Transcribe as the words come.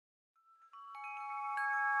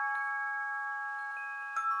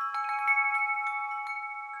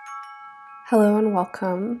Hello and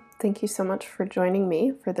welcome. Thank you so much for joining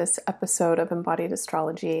me for this episode of Embodied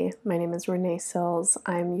Astrology. My name is Renee Sills.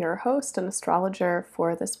 I'm your host and astrologer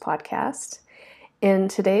for this podcast. In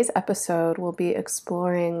today's episode, we'll be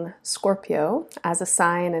exploring Scorpio as a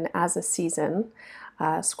sign and as a season.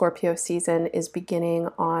 Scorpio season is beginning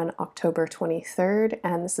on October 23rd,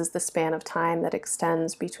 and this is the span of time that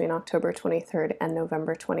extends between October 23rd and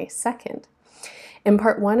November 22nd. In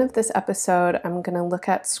part one of this episode, I'm going to look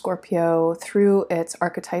at Scorpio through its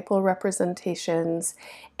archetypal representations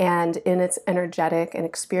and in its energetic and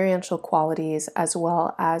experiential qualities, as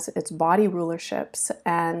well as its body rulerships.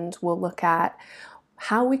 And we'll look at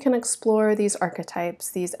how we can explore these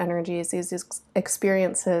archetypes, these energies, these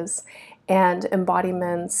experiences, and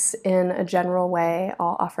embodiments in a general way.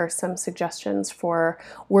 I'll offer some suggestions for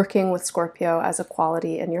working with Scorpio as a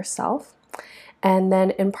quality in yourself. And then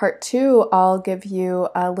in part two, I'll give you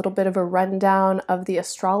a little bit of a rundown of the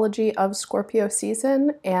astrology of Scorpio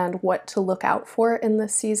season and what to look out for in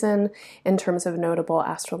this season in terms of notable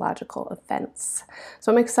astrological events.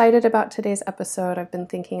 So I'm excited about today's episode. I've been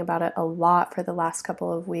thinking about it a lot for the last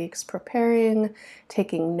couple of weeks, preparing,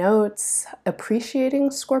 taking notes, appreciating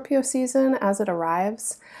Scorpio season as it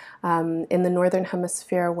arrives. In the Northern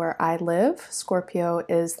Hemisphere where I live, Scorpio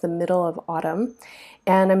is the middle of autumn.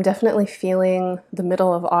 And I'm definitely feeling the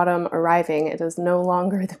middle of autumn arriving. It is no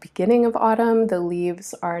longer the beginning of autumn. The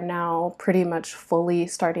leaves are now pretty much fully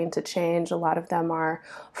starting to change. A lot of them are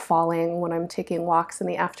falling. When I'm taking walks in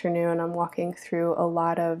the afternoon, I'm walking through a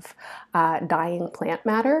lot of dying plant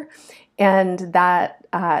matter. And that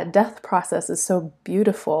death process is so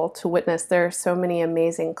beautiful to witness. There are so many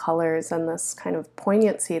amazing colors and this kind of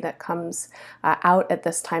poignancy that comes out at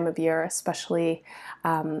this time of year, especially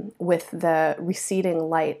with the receding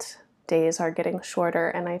light. Days are getting shorter,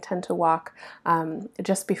 and I tend to walk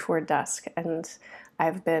just before dusk. And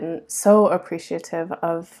I've been so appreciative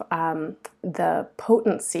of the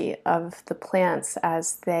potency of the plants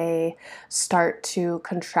as they start to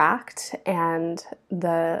contract and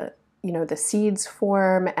the seeds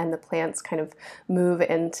form and the plants kind of move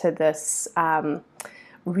into this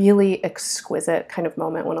really exquisite kind of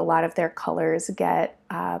moment when a lot of their colors get,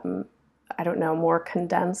 more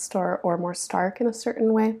condensed or more stark in a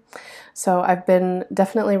certain way. So I've been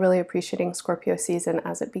definitely really appreciating Scorpio season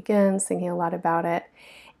as it begins, thinking a lot about it.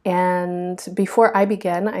 And before I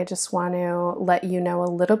begin, I just want to let you know a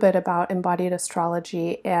little bit about embodied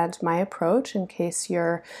astrology and my approach in case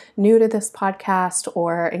you're new to this podcast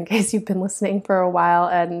or in case you've been listening for a while,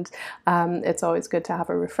 and it's always good to have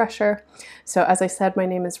a refresher. So as I said, my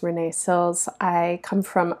name is Renee Sills. I come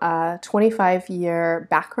from a 25-year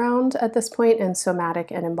background at this point in somatic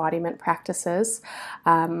and embodiment practices.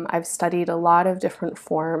 I've studied a lot of different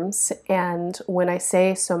forms, and when I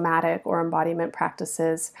say somatic or embodiment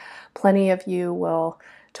practices, plenty of you will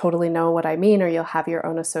totally know what I mean, or you'll have your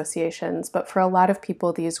own associations. But for a lot of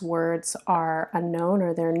people, these words are unknown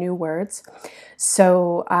or they're new words.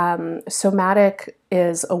 So somatic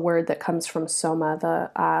is a word that comes from soma, the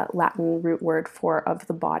Latin root word for of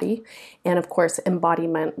the body. And of course,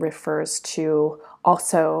 embodiment refers to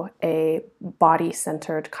also a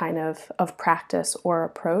body-centered kind of practice or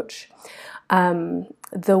approach.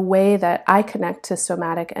 The way that I connect to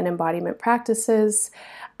somatic and embodiment practices,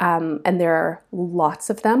 and there are lots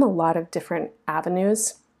of them, a lot of different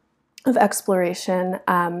avenues of exploration,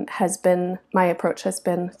 my approach has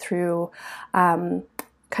been through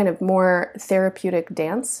kind of more therapeutic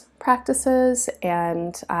dance practices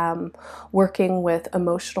and working with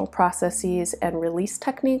emotional processes and release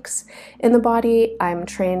techniques in the body. I'm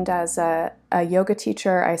trained as a yoga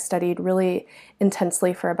teacher. I studied really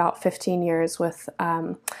intensely for about 15 years with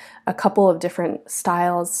a couple of different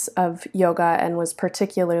styles of yoga, and was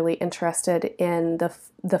particularly interested in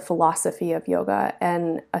the philosophy of yoga,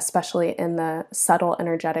 and especially in the subtle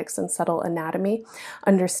energetics and subtle anatomy,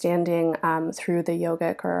 understanding through the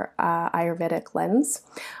yogic or Ayurvedic lens.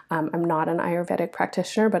 I'm not an Ayurvedic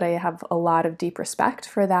practitioner, but I have a lot of deep respect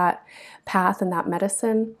for that path and that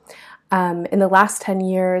medicine. In the last 10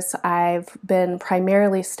 years, I've been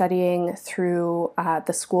primarily studying through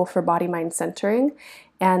the School for Body-Mind Centering,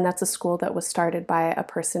 and that's a school that was started by a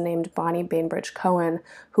person named Bonnie Bainbridge Cohen,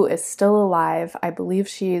 who is still alive. I believe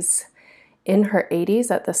she's in her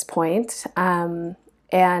 80s at this point,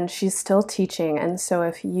 and she's still teaching. And so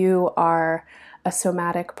if you are a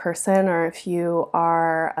somatic person, or if you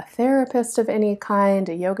are a therapist of any kind,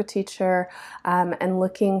 a yoga teacher, and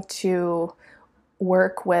looking to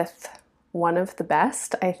work with one of the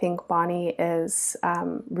best, I think Bonnie is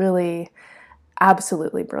really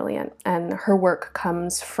absolutely brilliant. And her work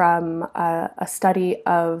comes from a study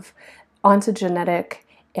of ontogenetic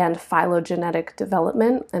and phylogenetic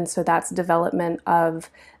development. And so that's development of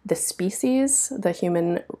the species, the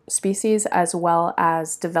human species, as well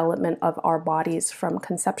as development of our bodies from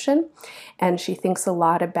conception. And she thinks a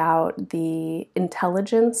lot about the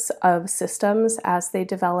intelligence of systems as they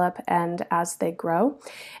develop and as they grow.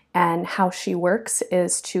 And how she works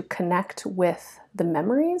is to connect with the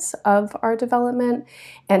memories of our development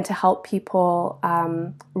and to help people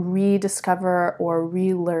rediscover or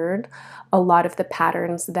relearn a lot of the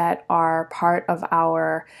patterns that are part of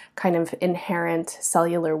our kind of inherent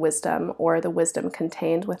cellular wisdom, or the wisdom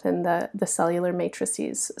contained within the cellular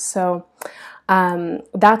matrices. So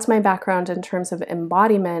that's my background in terms of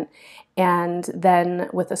embodiment. And then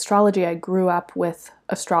with astrology, I grew up with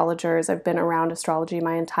astrologers. I've been around astrology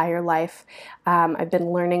my entire life. I've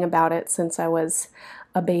been learning about it since I was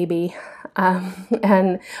a baby.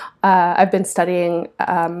 And I've been studying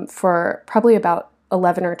for probably about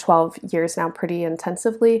 11 or 12 years now, pretty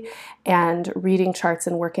intensively, and reading charts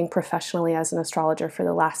and working professionally as an astrologer for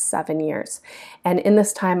the last 7 years. And in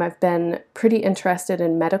this time, I've been pretty interested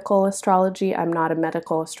in medical astrology. I'm not a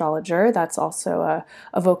medical astrologer. That's also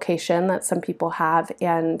a vocation that some people have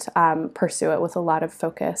and pursue it with a lot of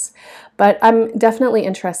focus. But I'm definitely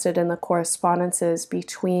interested in the correspondences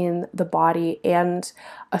between the body and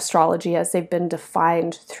astrology as they've been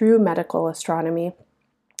defined through medical astronomy.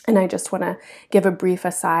 And I just want to give a brief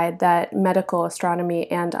aside that medical astronomy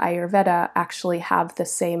and Ayurveda actually have the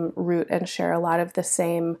same root and share a lot of the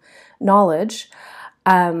same knowledge.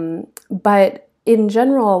 But in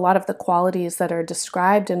general, a lot of the qualities that are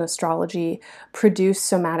described in astrology produce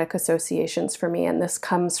somatic associations for me. And this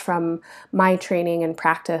comes from my training and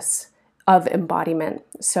practice of embodiment.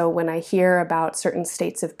 So when I hear about certain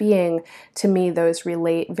states of being, to me, those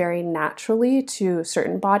relate very naturally to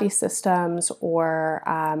certain body systems or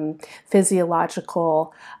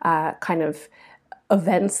physiological kind of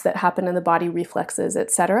events that happen in the body, reflexes,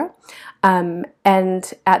 etc.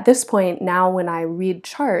 And at this point, now when I read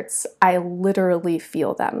charts, I literally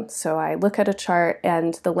feel them. So I look at a chart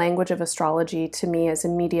and the language of astrology to me is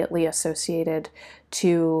immediately associated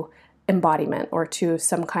to embodiment or to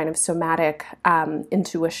some kind of somatic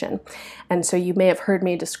intuition. And so you may have heard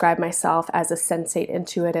me describe myself as a sensate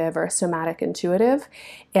intuitive or a somatic intuitive,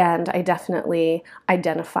 and I definitely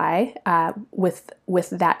identify with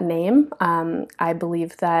that name. I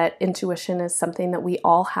believe that intuition is something that we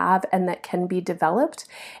all have and that can be developed,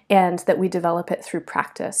 and that we develop it through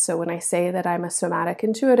practice. So when I say that I'm a somatic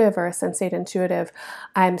intuitive or a sensate intuitive,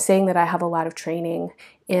 I'm saying that I have a lot of training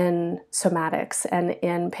in somatics and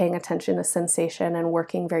in paying attention to sensation and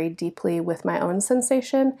working very deeply with my own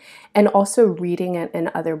sensation, and also reading it in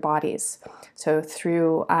other bodies. So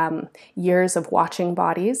through years of watching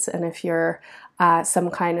bodies, and if you're some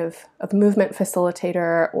kind of movement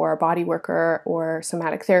facilitator or a body worker or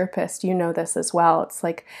somatic therapist, you know this as well. It's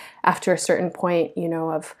like after a certain point,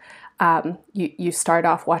 you start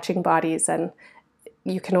off watching bodies and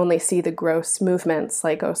you can only see the gross movements,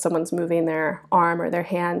 like, oh, someone's moving their arm or their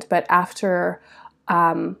hand. But after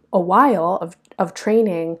a while of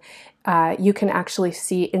training, you can actually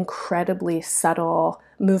see incredibly subtle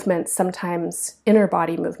movements, sometimes inner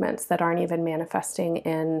body movements that aren't even manifesting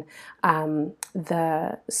in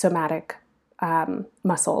the somatic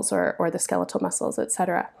muscles or the skeletal muscles,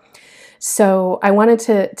 etc. So I wanted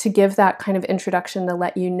to give that kind of introduction to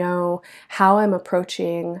let you know how I'm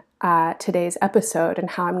approaching today's episode and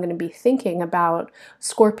how I'm going to be thinking about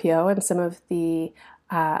Scorpio and some of the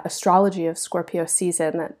astrology of Scorpio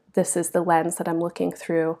season. That this is the lens that I'm looking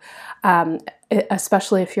through.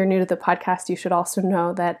 Especially if you're new to the podcast, you should also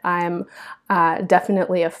know that I'm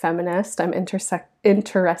definitely a feminist. I'm interested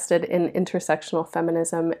in intersectional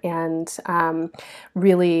feminism and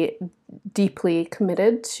really deeply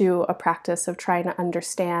committed to a practice of trying to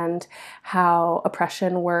understand how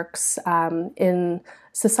oppression works in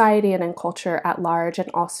society and in culture at large,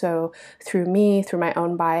 and also through my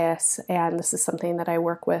own bias. And this is something that I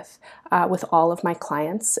work with all of my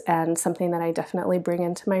clients, and something that I definitely bring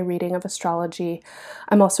into my reading of astrology.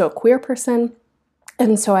 I'm also a queer person,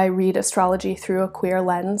 and so I read astrology through a queer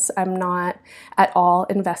lens. I'm not at all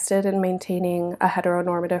invested in maintaining a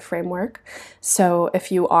heteronormative framework. So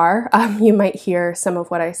if you are, you might hear some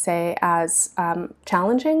of what I say as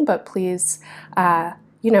challenging, but please,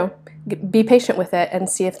 be patient with it and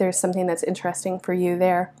see if there's something that's interesting for you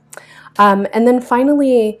there. And then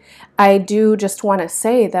finally, I do just want to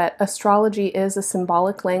say that astrology is a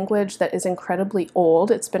symbolic language that is incredibly old.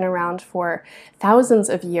 It's been around for thousands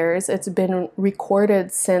of years. It's been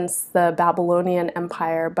recorded since the Babylonian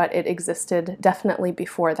Empire, but it existed definitely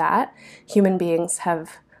before that. Human beings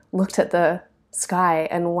have looked at the sky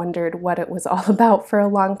and wondered what it was all about for a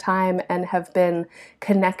long time, and have been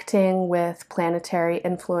connecting with planetary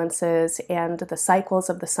influences and the cycles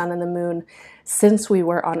of the sun and the moon since we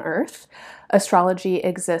were on Earth. Astrology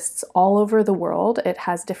exists all over the world. It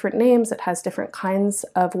has different names, it has different kinds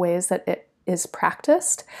of ways that it is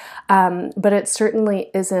practiced, but it certainly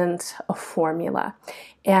isn't a formula.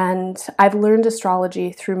 And I've learned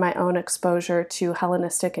astrology through my own exposure to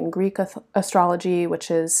Hellenistic and Greek astrology,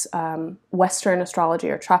 which is Western astrology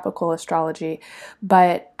or tropical astrology.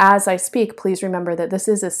 But as I speak, please remember that this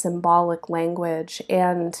is a symbolic language,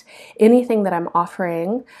 and anything that I'm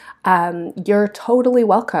offering, you're totally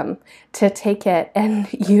welcome to take it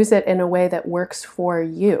and use it in a way that works for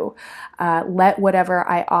you. Let whatever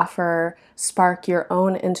I offer spark your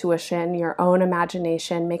own intuition, your own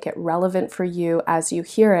imagination, make it relevant for you as you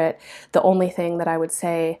hear it. The only thing that I would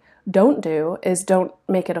say don't do is don't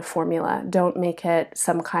make it a formula. Don't make it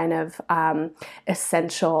some kind of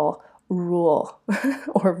essential rule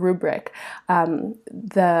or rubric.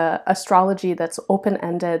 The astrology that's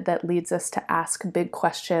open-ended, that leads us to ask big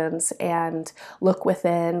questions and look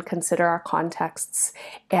within, consider our contexts,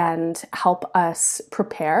 and help us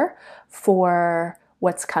prepare for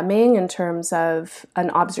what's coming in terms of an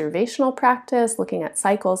observational practice, looking at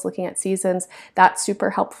cycles, looking at seasons, that's super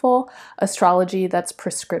helpful. Astrology that's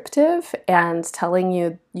prescriptive and telling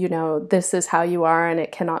you, this is how you are and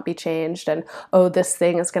it cannot be changed, and this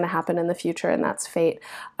thing is going to happen in the future and that's fate.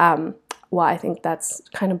 Well, I think that's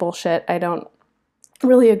kind of bullshit. I don't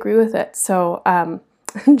really agree with it. So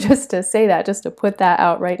just to say that, just to put that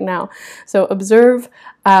out right now. So observe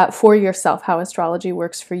for yourself how astrology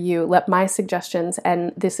works for you. Let my suggestions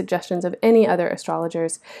and the suggestions of any other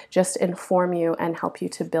astrologers just inform you and help you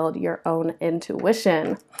to build your own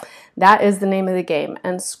intuition. That is the name of the game.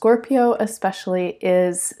 And Scorpio especially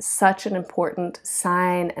is such an important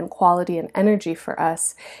sign and quality and energy for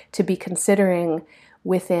us to be considering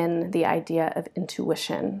within the idea of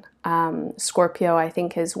intuition. Scorpio, I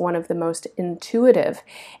think, is one of the most intuitive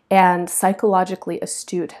and psychologically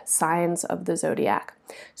astute signs of the zodiac.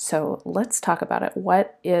 So let's talk about it.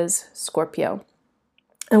 What is Scorpio?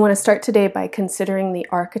 I want to start today by considering the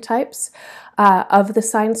archetypes of the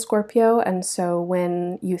sign Scorpio. And so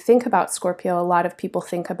when you think about Scorpio, a lot of people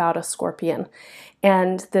think about a scorpion.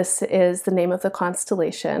 And this is the name of the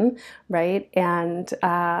constellation, right? And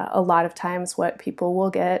a lot of times what people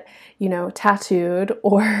will get, tattooed,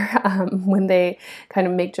 or when they kind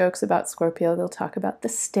of make jokes about Scorpio, they'll talk about the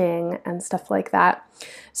sting and stuff like that.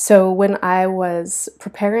 So when I was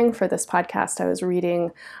preparing for this podcast, I was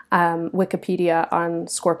reading Wikipedia on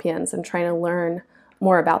scorpions and trying to learn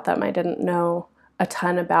more about them. I didn't know a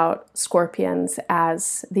ton about scorpions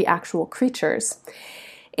as the actual creatures.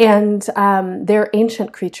 And they're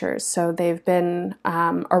ancient creatures, so they've been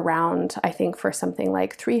around, I think, for something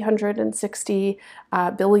like 360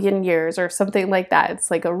 billion years or something like that. It's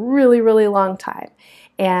like a really, really long time.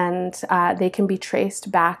 And they can be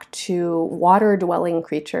traced back to water-dwelling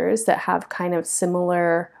creatures that have kind of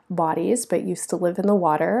similar bodies, but used to live in the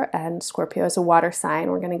water, and Scorpio is a water sign.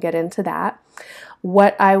 We're going to get into that.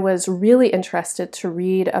 What I was really interested to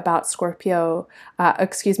read about about scorpions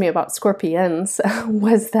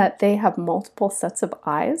was that they have multiple sets of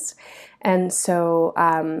eyes. And so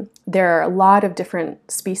there are a lot of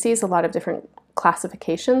different species, a lot of different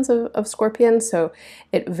classifications of scorpions, so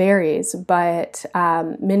it varies, but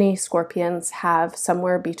many scorpions have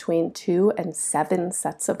somewhere between 2 and 7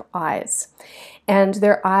 sets of eyes. And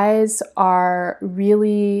their eyes are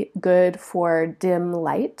really good for dim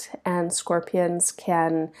light, and scorpions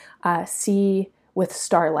can see with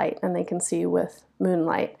starlight, and they can see with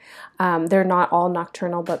moonlight. They're not all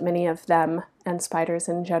nocturnal, but many of them, and spiders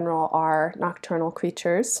in general, are nocturnal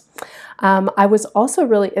creatures. I was also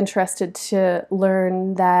really interested to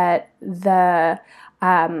learn that the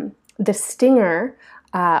stinger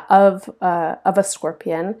of a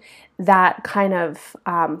scorpion, that kind of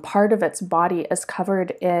part of its body is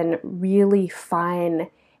covered in really fine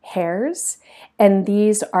hairs, and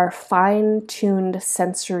these are fine-tuned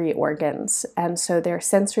sensory organs, and so their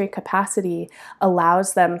sensory capacity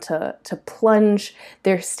allows them to plunge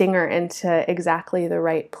their stinger into exactly the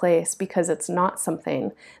right place, because it's not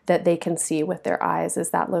something that they can see with their eyes, is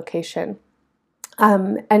that location.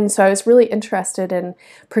 And so I was really interested in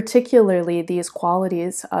particularly these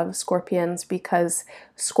qualities of scorpions, because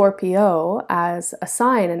Scorpio as a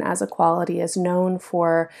sign and as a quality is known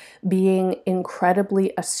for being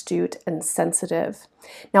incredibly astute and sensitive.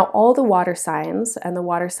 Now, all the water signs, and the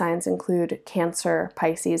water signs include Cancer,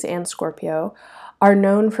 Pisces, and Scorpio, are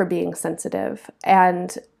known for being sensitive.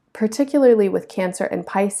 And particularly with Cancer and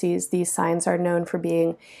Pisces, these signs are known for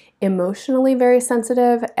being emotionally very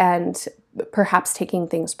sensitive and perhaps taking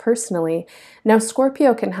things personally. Now,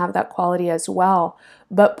 Scorpio can have that quality as well,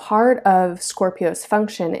 but part of Scorpio's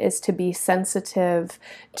function is to be sensitive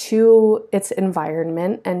to its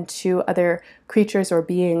environment and to other creatures or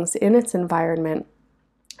beings in its environment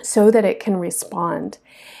so that it can respond.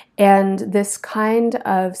 And this kind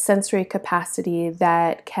of sensory capacity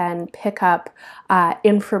that can pick up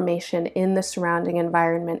information in the surrounding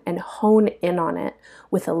environment and hone in on it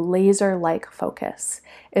with a laser-like focus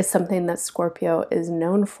is something that Scorpio is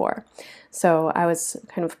known for. So I was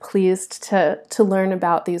kind of pleased to learn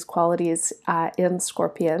about these qualities in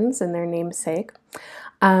Scorpions and their namesake.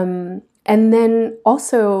 And then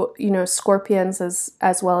also, Scorpions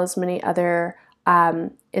as well as many other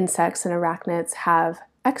insects and arachnids have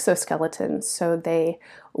exoskeletons, so they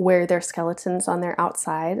wear their skeletons on their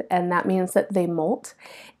outside, and that means that they molt.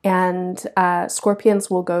 And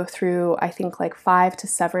scorpions will go through, I think, like 5 to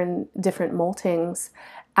 7 different moltings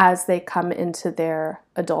as they come into their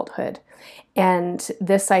adulthood. And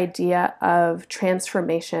this idea of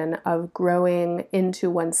transformation, of growing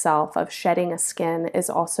into oneself, of shedding a skin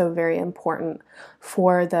is also very important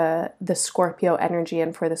for the Scorpio energy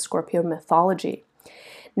and for the Scorpio mythology.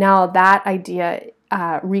 Now, that idea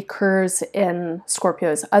recurs in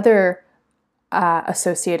Scorpio's other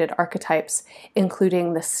associated archetypes,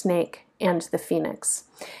 including the snake and the phoenix.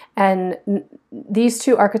 And these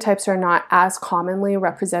two archetypes are not as commonly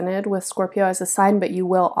represented with Scorpio as a sign, but you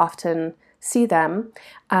will often see them.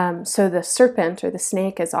 So the serpent or the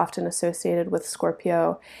snake is often associated with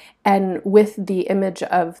Scorpio. And with the image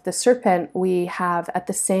of the serpent, we have at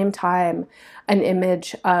the same time an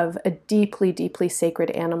image of a deeply, deeply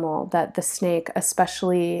sacred animal that the snake,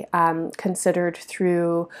 especially considered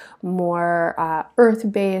through more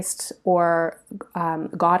earth-based or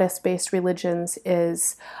goddess-based religions,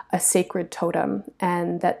 is a sacred totem,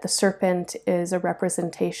 and that the serpent is a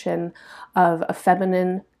representation of a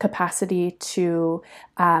feminine capacity to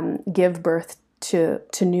give birth to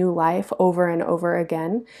new life over and over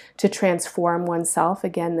again, to transform oneself.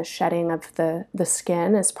 Again, the shedding of the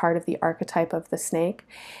skin is part of the archetype of the snake.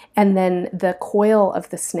 And then the coil of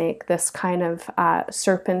the snake, this kind of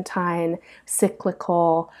serpentine,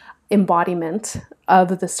 cyclical embodiment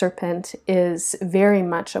of the serpent, is very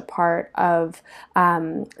much a part of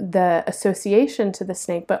the association to the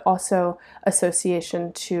snake, but also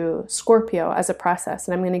association to Scorpio as a process.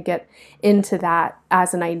 And I'm going to get into that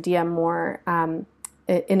as an idea more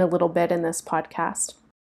in a little bit in this podcast.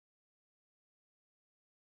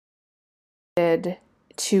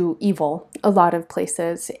 To evil a lot of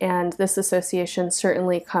places, and this association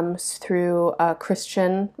certainly comes through a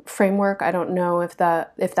Christian framework. I don't know if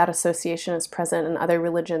that association is present in other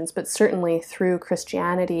religions, but certainly through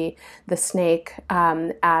Christianity, the snake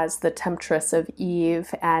as the temptress of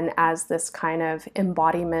Eve and as this kind of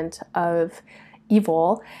embodiment of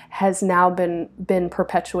evil has now been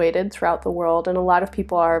perpetuated throughout the world, and a lot of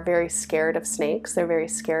people are very scared of snakes. They're very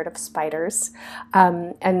scared of spiders,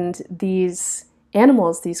 and these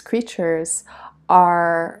animals, these creatures,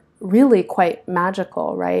 are really quite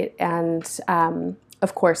magical, right? And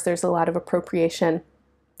of course, there's a lot of appropriation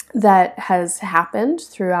that has happened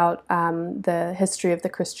throughout the history of the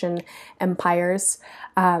Christian empires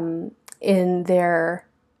in their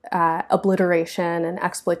obliteration and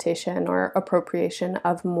exploitation or appropriation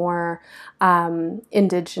of more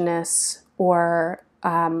indigenous or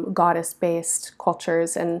goddess-based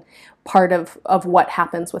cultures. And part of what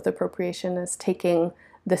happens with appropriation is taking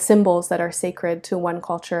the symbols that are sacred to one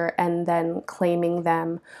culture and then claiming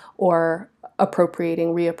them or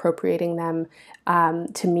reappropriating them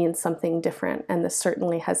to mean something different. And this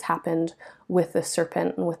certainly has happened with the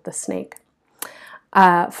serpent and with the snake.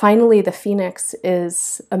 Finally, the phoenix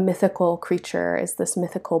is a mythical creature, is this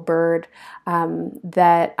mythical bird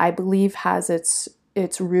that I believe has its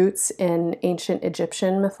roots in ancient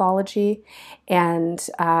Egyptian mythology and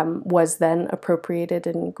was then appropriated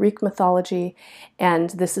in Greek mythology.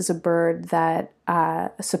 And this is a bird that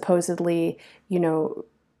supposedly,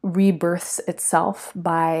 rebirths itself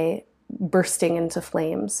by bursting into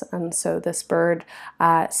flames. And so this bird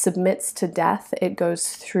submits to death. It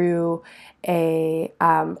goes through a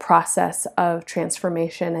process of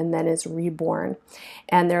transformation and then is reborn.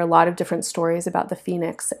 And there are a lot of different stories about the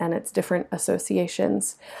phoenix and its different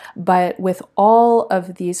associations. But with all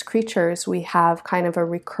of these creatures, we have kind of a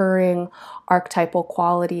recurring archetypal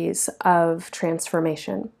qualities of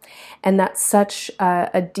transformation. And that's such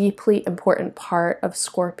a deeply important part of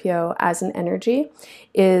Scorpio as an energy,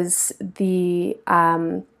 is the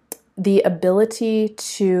ability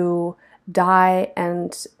to die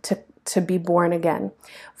and to be born again,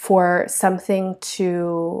 for something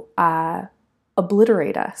to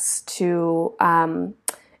obliterate us, to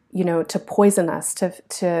to poison us,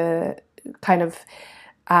 to kind of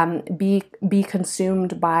be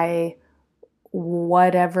consumed by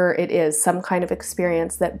whatever it is, some kind of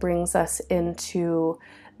experience that brings us into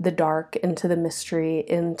the dark, into the mystery,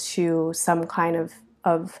 into some kind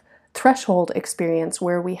of threshold experience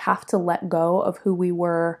where we have to let go of who we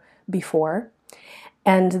were before,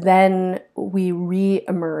 and then we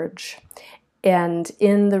re-emerge. And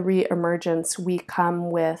in the re-emergence, we come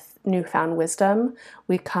with newfound wisdom,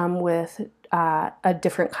 we come with a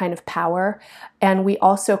different kind of power, and we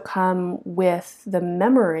also come with the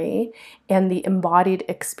memory and the embodied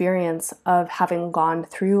experience of having gone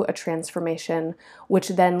through a transformation, which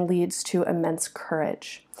then leads to immense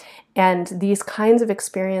courage. And these kinds of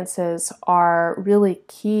experiences are really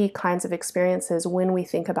key kinds of experiences when we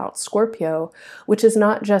think about Scorpio, which is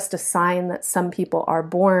not just a sign that some people are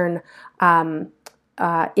born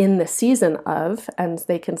in the season of, and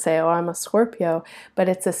they can say, oh, I'm a Scorpio, but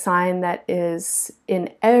it's a sign that is in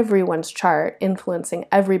everyone's chart, influencing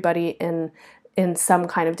everybody in some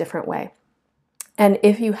kind of different way. And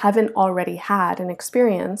if you haven't already had an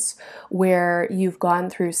experience where you've gone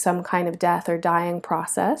through some kind of death or dying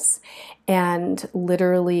process and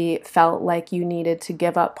literally felt like you needed to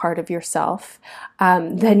give up part of yourself,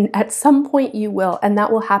 then at some point you will, and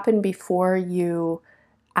that will happen before you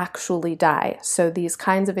actually die. So these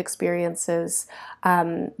kinds of experiences,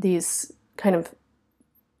 these kind of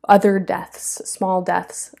other deaths, small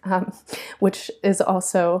deaths, which is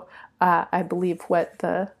also, I believe, what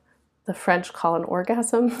the French call an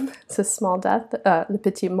orgasm. It's a small death, le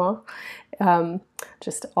petit mort.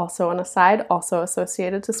 Just also on a side, also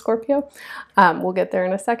associated to Scorpio. We'll get there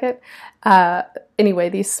in a second. Anyway,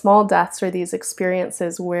 these small deaths are these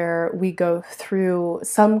experiences where we go through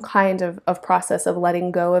some kind of process of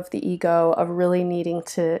letting go of the ego, of really needing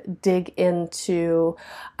to dig into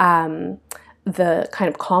the kind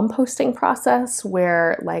of composting process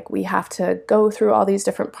where like we have to go through all these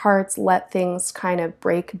different parts, let things kind of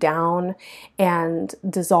break down and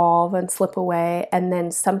dissolve and slip away, and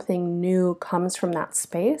then something new comes from that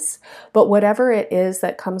space. But whatever it is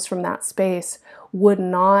that comes from that space would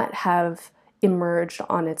not have emerged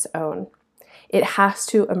on its own. It has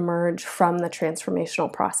to emerge from the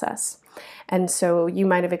transformational process. And so you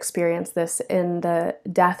might have experienced this in the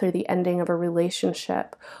death or the ending of a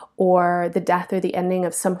relationship, or the death or the ending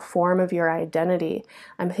of some form of your identity.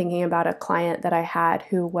 I'm thinking about a client that I had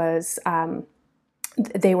who was,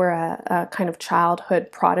 they were a kind of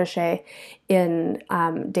childhood protege in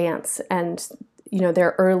dance, and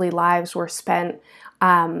their early lives were spent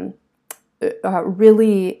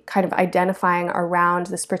really kind of identifying around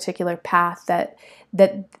this particular path that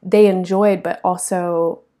they enjoyed, but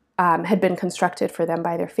also had been constructed for them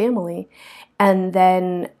by their family. And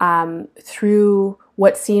then through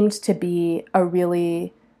what seemed to be a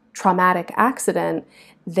really traumatic accident,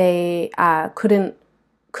 they couldn't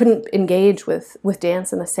engage with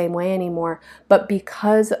dance in the same way anymore. But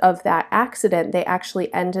because of that accident, they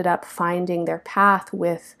actually ended up finding their path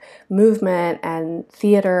with movement and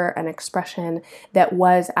theater and expression that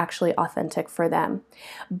was actually authentic for them.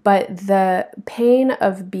 But the pain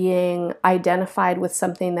of being identified with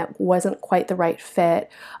something that wasn't quite the right fit,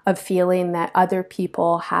 of feeling that other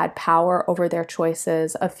people had power over their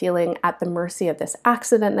choices, of feeling at the mercy of this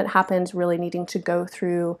accident that happened, really needing to go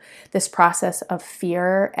through this process of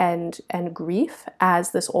fear and grief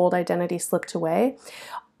as this old identity slipped away.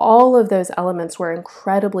 All of those elements were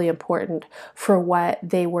incredibly important for what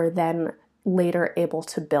they were then later able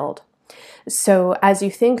to build. So as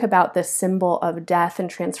you think about this symbol of death and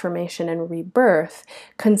transformation and rebirth,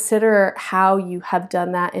 consider how you have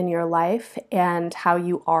done that in your life and how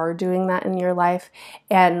you are doing that in your life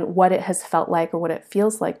and what it has felt like or what it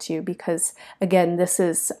feels like to you. Because again, this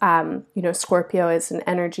is, Scorpio is an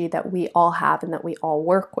energy that we all have and that we all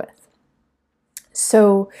work with.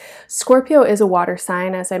 So Scorpio is a water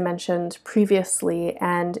sign, as I mentioned previously,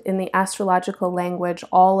 and in the astrological language,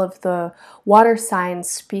 all of the water signs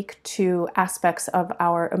speak to aspects of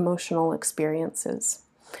our emotional experiences.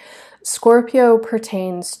 Scorpio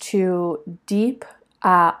pertains to deep,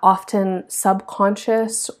 often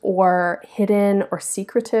subconscious or hidden or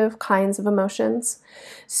secretive kinds of emotions.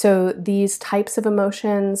 So these types of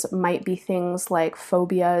emotions might be things like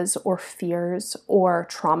phobias or fears or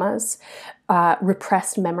traumas,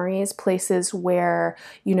 repressed memories, places where,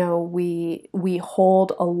 we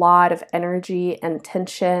hold a lot of energy and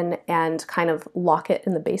tension and kind of lock it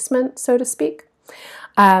in the basement, so to speak.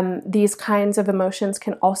 These kinds of emotions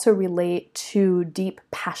can also relate to deep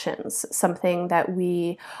passions, something that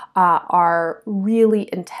we are really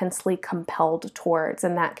intensely compelled towards.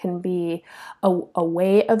 And that can be a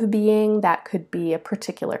way of being, that could be a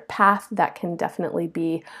particular path, that can definitely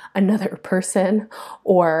be another person,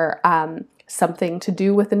 or something to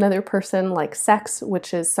do with another person, like sex,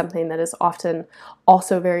 which is something that is often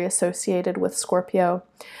also very associated with Scorpio.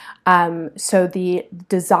 So the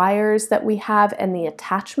desires that we have and the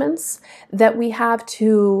attachments that we have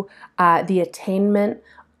to the attainment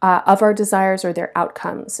of our desires or their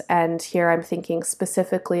outcomes. And here I'm thinking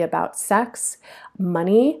specifically about sex,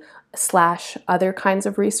 money / other kinds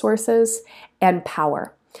of resources, and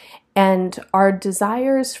power. And our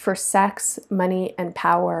desires for sex, money, and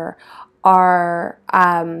power are,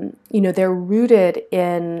 they're rooted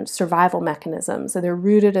in survival mechanisms, and they're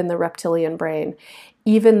rooted in the reptilian brain,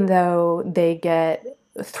 even though they get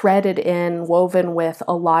threaded in, woven with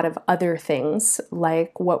a lot of other things,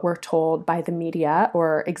 like what we're told by the media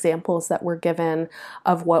or examples that we're given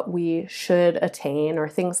of what we should attain or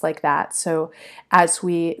things like that. So as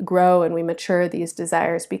we grow and we mature, these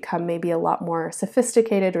desires become maybe a lot more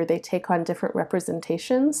sophisticated, or they take on different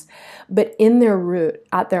representations. But in their root,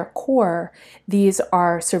 at their core, these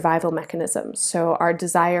are survival mechanisms. So our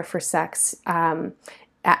desire for sex,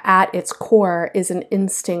 at its core, is an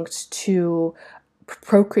instinct to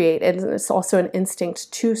procreate, and it's also an instinct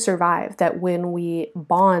to survive, that when we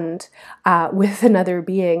bond with another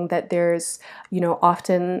being, that there's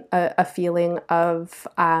often a feeling of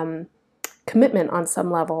commitment on some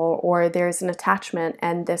level, or there's an attachment,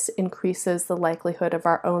 and this increases the likelihood of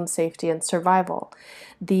our own safety and survival.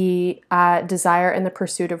 The desire and the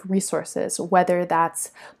pursuit of resources, whether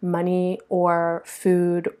that's money or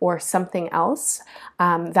food or something else,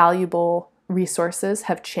 valuable resources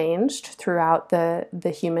have changed throughout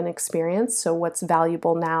the human experience. So what's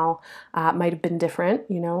valuable now might have been different,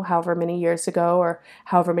 however many years ago or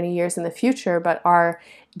however many years in the future, but our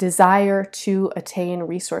desire to attain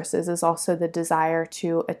resources is also the desire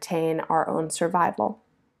to attain our own survival.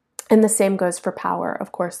 And the same goes for power.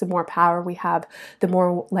 Of course, the more power we have, the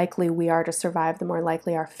more likely we are to survive, the more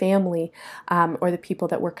likely our family or the people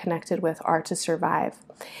that we're connected with are to survive.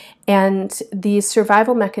 And these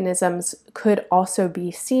survival mechanisms could also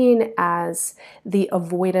be seen as the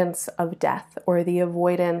avoidance of death, or the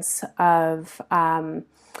avoidance of, some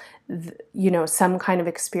kind of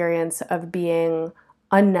experience of being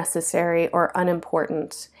unnecessary or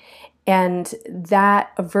unimportant. And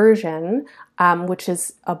that aversion, which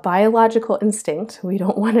is a biological instinct, we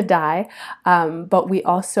don't want to die, but we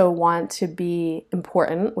also want to be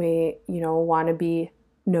important. We, want to be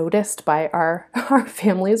noticed by our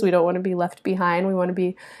families. We don't want to be left behind. We want to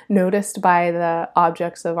be noticed by the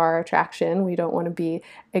objects of our attraction. We don't want to be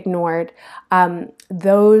ignored.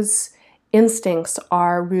 Those instincts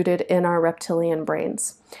are rooted in our reptilian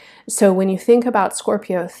brains. So when you think about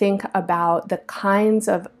Scorpio, think about the kinds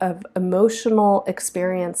of emotional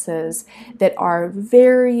experiences that are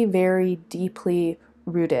very, very deeply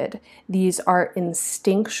rooted. These are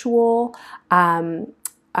instinctual, often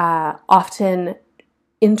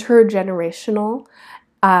intergenerational,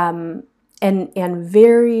 and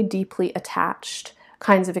very deeply attached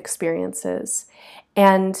kinds of experiences.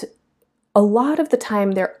 And a lot of the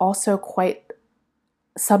time, they're also quite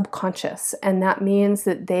subconscious, and that means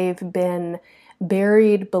that they've been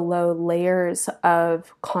buried below layers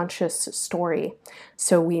of conscious story.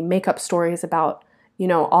 So we make up stories about,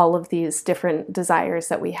 all of these different desires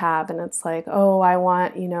that we have, and it's like, oh, I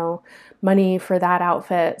want, money for that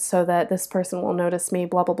outfit so that this person will notice me,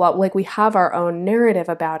 blah, blah, blah. Like, we have our own narrative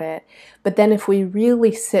about it. But then if we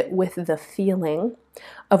really sit with the feeling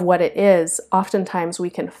of what it is, oftentimes we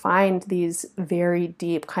can find these very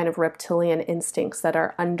deep kind of reptilian instincts that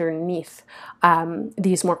are underneath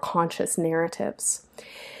these more conscious narratives.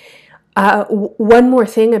 One more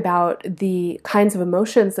thing about the kinds of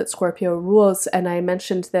emotions that Scorpio rules, and I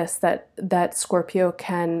mentioned this, that Scorpio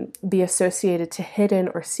can be associated to hidden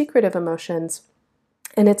or secretive emotions.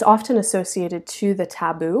 And it's often associated to the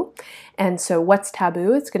taboo. And so what's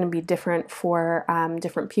taboo? It's going to be different for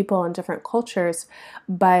different people and different cultures.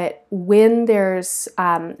 But when there's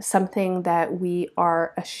something that we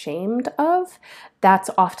are ashamed of, that's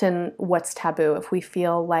often what's taboo. If we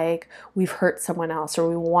feel like we've hurt someone else, or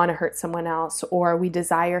we want to hurt someone else, or we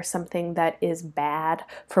desire something that is bad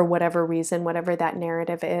for whatever reason, whatever that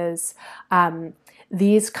narrative is,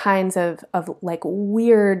 these kinds of like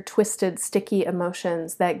weird, twisted, sticky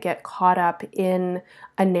emotions that get caught up in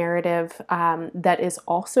a narrative that is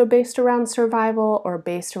also based around survival or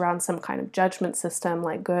based around some kind of judgment system,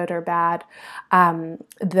 like good or bad.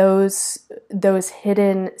 Those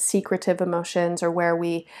hidden, secretive emotions, or where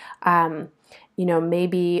we,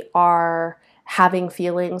 maybe are having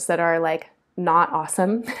feelings that are like not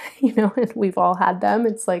awesome, and we've all had them.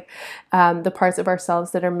 It's like the parts of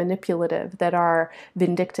ourselves that are manipulative, that are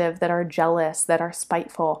vindictive, that are jealous, that are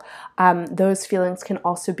spiteful. Those feelings can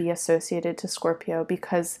also be associated to Scorpio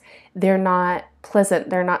because they're not pleasant.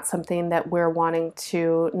 They're not something that we're wanting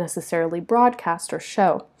to necessarily broadcast or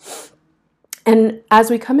show. And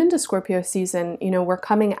as we come into Scorpio season, we're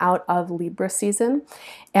coming out of Libra season.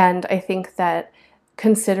 And I think that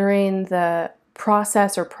considering the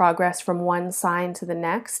process or progress from one sign to the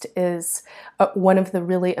next is one of the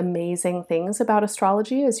really amazing things about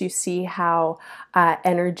astrology, is you see how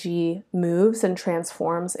energy moves and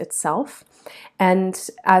transforms itself. And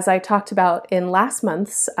as I talked about in last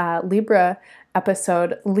month's Libra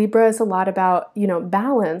episode, Libra is a lot about,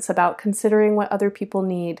 balance, about considering what other people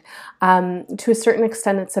need. To a certain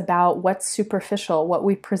extent, it's about what's superficial, what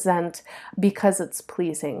we present because it's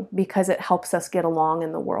pleasing, because it helps us get along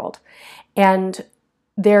in the world. And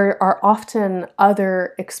there are often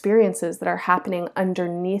other experiences that are happening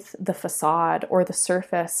underneath the facade or the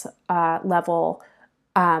surface level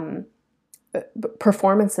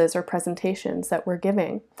performances or presentations that we're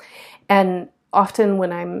giving. And often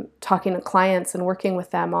when I'm talking to clients and working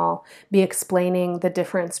with them, I'll be explaining the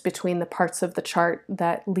difference between the parts of the chart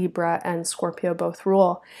that Libra and Scorpio both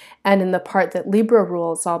rule. And in the part that Libra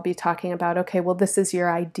rules, I'll be talking about, okay, well, this is your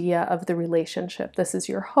idea of the relationship. This is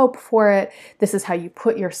your hope for it. This is how you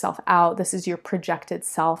put yourself out. This is your projected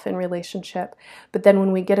self in relationship. But then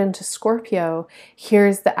when we get into Scorpio,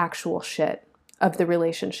 here's the actual shit of the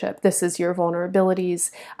relationship. This is your vulnerabilities.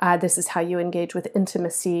 This is how you engage with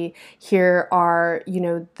intimacy. Here are,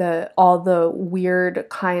 all the weird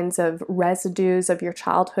kinds of residues of your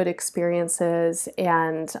childhood experiences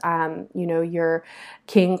and, your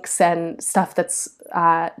kinks and stuff that's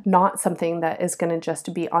not something that is going to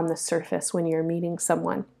just be on the surface when you're meeting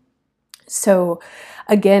someone. So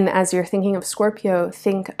again, as you're thinking of Scorpio,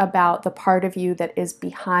 think about the part of you that is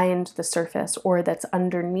behind the surface or that's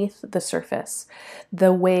underneath the surface,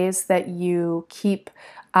 the ways that you keep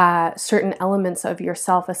certain elements of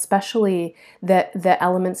yourself, especially the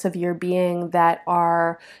elements of your being that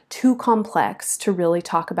are too complex to really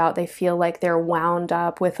talk about. They feel like they're wound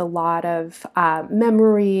up with a lot of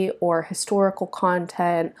memory or historical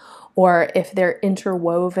content, or if they're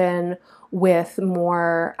interwoven with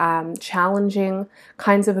more challenging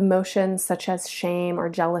kinds of emotions such as shame or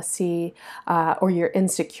jealousy or your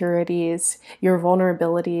insecurities, your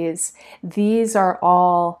vulnerabilities. These are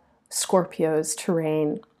all Scorpio's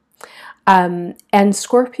terrain. And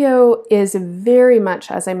Scorpio is very much,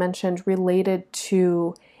 as I mentioned, related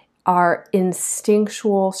to our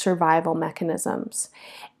instinctual survival mechanisms.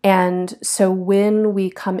 And so when we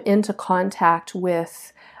come into contact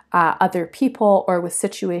with other people or with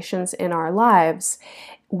situations in our lives,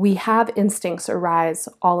 we have instincts arise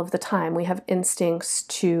all of the time. We have instincts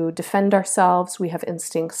to defend ourselves. We have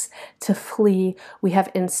instincts to flee. We have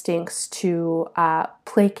instincts to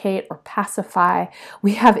placate or pacify.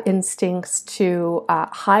 We have instincts to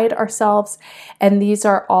hide ourselves. And these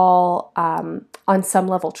are all on some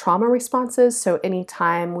level trauma responses. So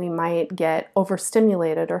anytime we might get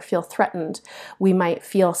overstimulated or feel threatened, we might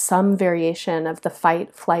feel some variation of the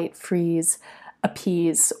fight, flight, freeze,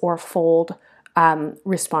 appease, or fold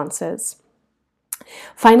responses.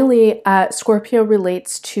 Finally, Scorpio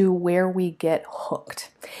relates to where we get hooked.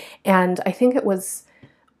 And I think it was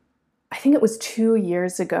 2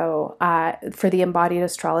 years ago for the Embodied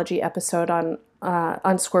Astrology episode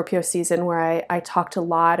on Scorpio season, where I talked a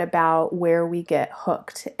lot about where we get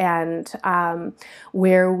hooked and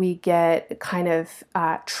where we get kind of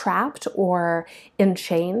trapped or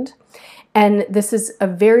enchained. And this is a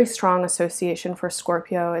very strong association for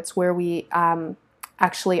Scorpio. It's where we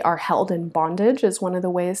actually are held in bondage, is one of the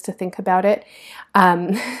ways to think about it.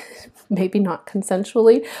 Maybe not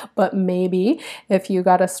consensually, but maybe if you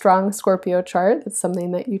got a strong Scorpio chart, it's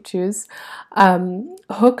something that you choose.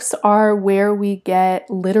 Hooks are where we get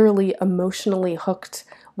literally emotionally hooked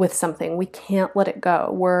with something. We can't let it go.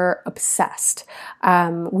 We're obsessed.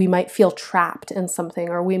 We might feel trapped in something,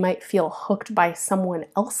 or we might feel hooked by someone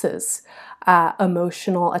else's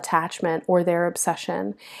emotional attachment or their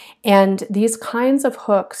obsession. And these kinds of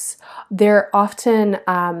hooks, they often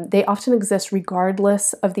exist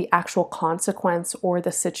regardless of the actual consequence or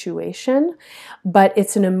the situation, but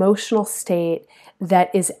it's an emotional state that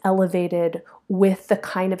is elevated with the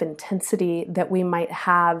kind of intensity that we might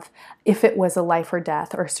have if it was a life or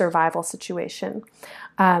death or survival situation.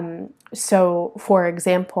 So, for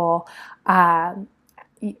example, as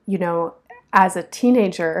a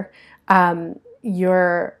teenager,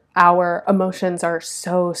 our emotions are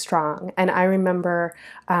so strong. And I remember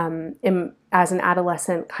as an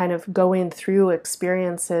adolescent kind of going through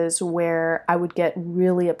experiences where I would get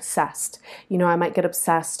really obsessed. I might get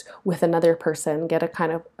obsessed with another person, get a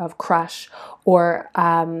kind of crush, or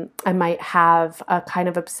I might have a kind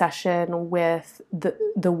of obsession with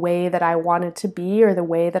the way that I wanted to be or the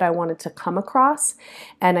way that I wanted to come across.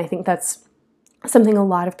 And I think that's something a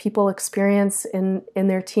lot of people experience in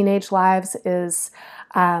their teenage lives, is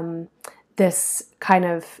this kind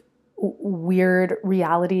of weird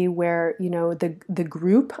reality where, the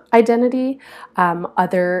group identity,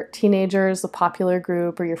 other teenagers, the popular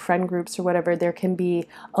group or your friend groups or whatever, there can be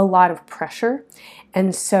a lot of pressure.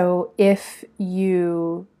 And so if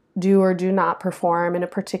you do or do not perform in a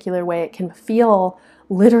particular way, it can feel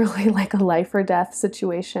literally like a life or death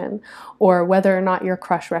situation, or whether or not your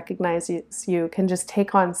crush recognizes you can just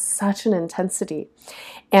take on such an intensity.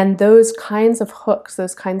 And those kinds of hooks,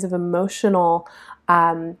 those kinds of emotional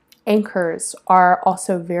anchors are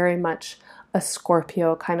also very much a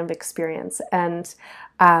Scorpio kind of experience. And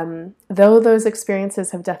though those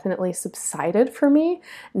experiences have definitely subsided for me,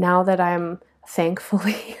 now that I'm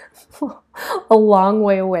thankfully a long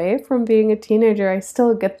way away from being a teenager, I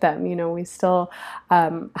still get them. We still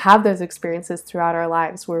have those experiences throughout our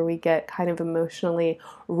lives where we get kind of emotionally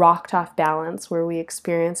rocked off balance, where we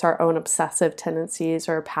experience our own obsessive tendencies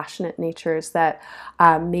or passionate natures that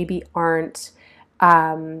maybe aren't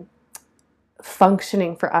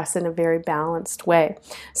functioning for us in a very balanced way.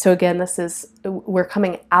 So again, we're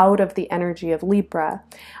coming out of the energy of Libra,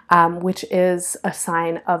 which is a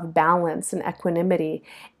sign of balance and equanimity.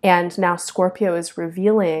 And now Scorpio is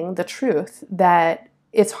revealing the truth that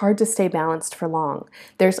it's hard to stay balanced for long.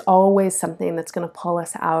 There's always something that's going to pull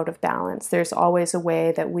us out of balance. There's always a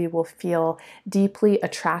way that we will feel deeply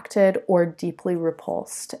attracted or deeply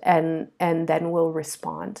repulsed, and then we'll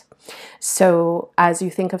respond. So as you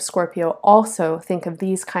think of Scorpio, also think of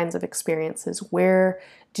these kinds of experiences. Where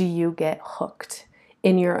do you get hooked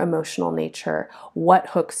in your emotional nature? What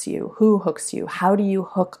hooks you? Who hooks you? How do you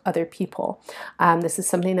hook other people? This is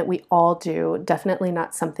something that we all do. Definitely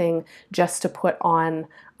not something just to put on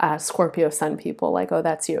Scorpio sun people, like, oh,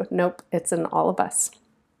 that's you. Nope, it's in all of us.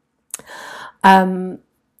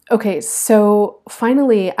 Okay, so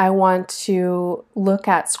finally, I want to look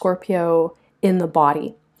at Scorpio in the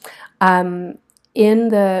body. In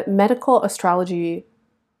the medical astrology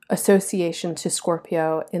association to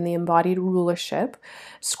Scorpio, in the embodied rulership,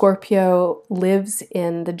 Scorpio lives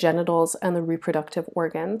in the genitals and the reproductive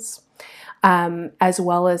organs, as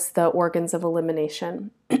well as the organs of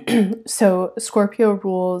elimination. So Scorpio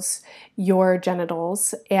rules your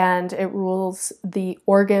genitals, and it rules the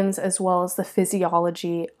organs as well as the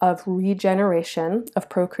physiology of regeneration, of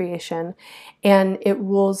procreation, and it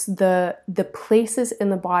rules the places in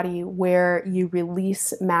the body where you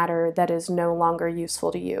release matter that is no longer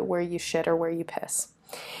useful to you, where you shit or where you piss.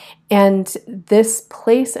 And this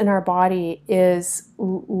place in our body is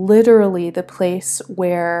literally the place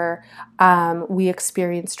where we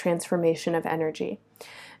experience transformation of energy.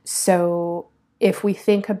 So if we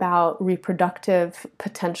think about reproductive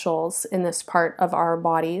potentials in this part of our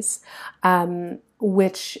bodies,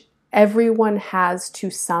 which everyone has to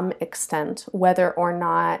some extent, whether or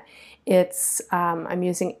not it's, I'm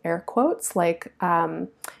using air quotes, like,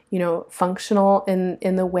 functional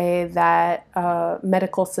in the way that a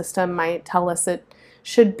medical system might tell us it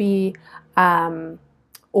should be,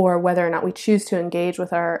 or whether or not we choose to engage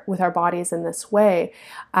with our bodies in this way,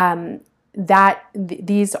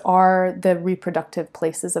 these are the reproductive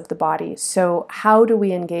places of the body. So how do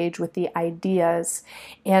we engage with the ideas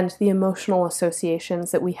and the emotional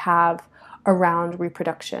associations that we have around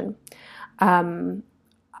reproduction?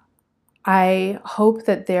 I hope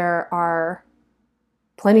that there are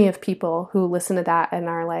plenty of people who listen to that and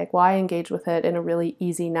are like, well, I engage with it in a really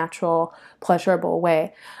easy, natural, pleasurable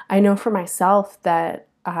way. I know for myself that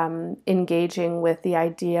engaging with the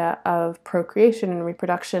idea of procreation and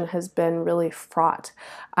reproduction has been really fraught.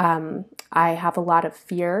 I have a lot of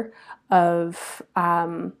fear of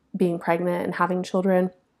being pregnant and having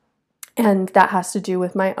children. And that has to do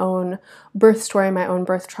with my own birth story, my own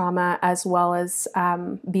birth trauma, as well as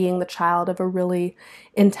being the child of a really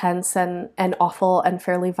intense and awful and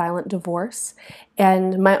fairly violent divorce,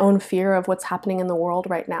 and my own fear of what's happening in the world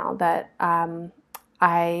right now, that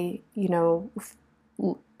I,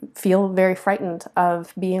 feel very frightened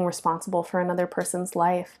of being responsible for another person's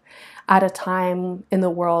life at a time in the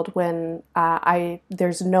world when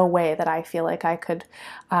there's no way that I feel like I could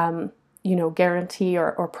guarantee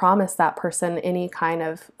or promise that person any kind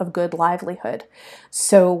of good livelihood.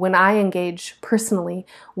 So when I engage personally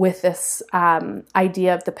with this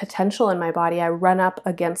idea of the potential in my body, I run up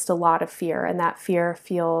against a lot of fear, and that fear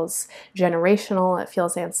feels generational, it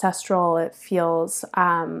feels ancestral, it feels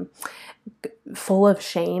full of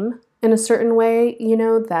shame in a certain way,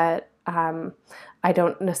 that I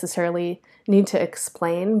don't necessarily need to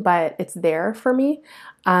explain, but it's there for me.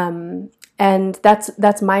 And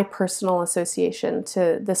that's my personal association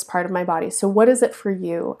to this part of my body. So what is it for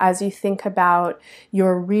you as you think about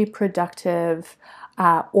your reproductive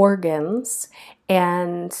organs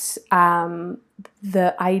and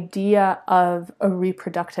the idea of a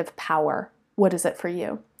reproductive power? What is it for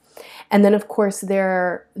you? And then, of course,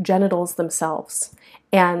 their genitals themselves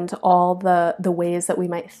and all the ways that we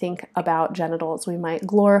might think about genitals. We might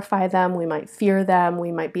glorify them, we might fear them,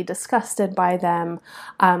 we might be disgusted by them.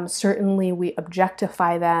 Certainly, we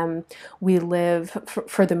objectify them. We live,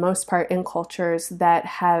 for the most part, in cultures that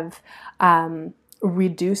have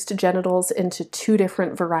reduced genitals into two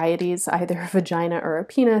different varieties, either a vagina or a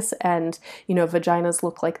penis, and vaginas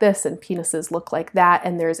look like this and penises look like that,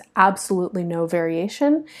 and there's absolutely no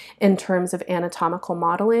variation in terms of anatomical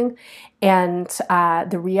modeling. And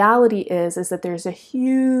the reality is that there's a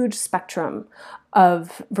huge spectrum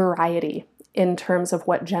of variety in terms of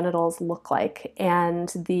what genitals look like, and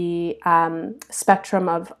the spectrum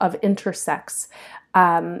of intersex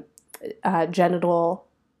genital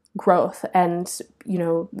growth, and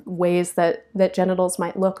ways that genitals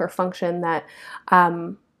might look or function that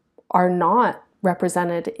are not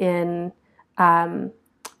represented in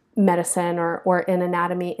medicine or in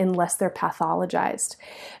anatomy unless they're pathologized.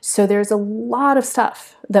 So there's a lot of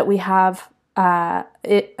stuff that we have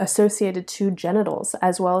associated to genitals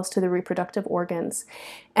as well as to the reproductive organs.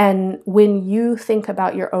 And when you think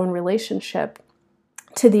about your own relationship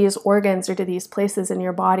to these organs or to these places in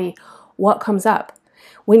your body, what comes up?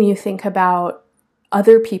 When you think about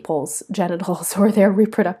other people's genitals or their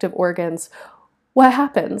reproductive organs, what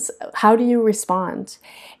happens? How do you respond?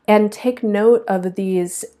 And take note of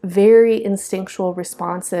these very instinctual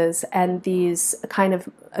responses and these kind of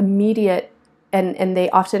immediate, and they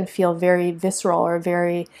often feel very visceral or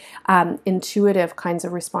very intuitive kinds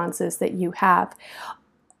of responses that you have.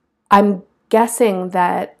 I'm guessing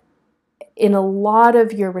that in a lot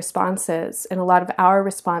of your responses, in a lot of our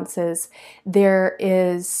responses, there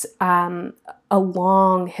is a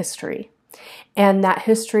long history. And that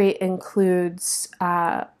history includes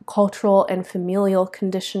cultural and familial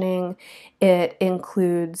conditioning. It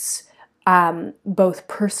includes both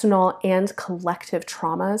personal and collective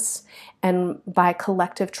traumas. And by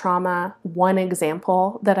collective trauma, one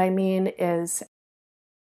example that I mean is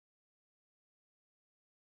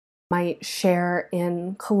might share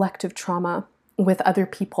in collective trauma with other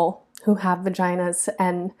people who have vaginas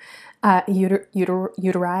and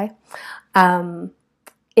uteri,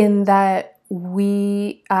 in that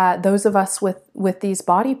we, those of us with these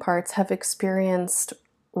body parts, have experienced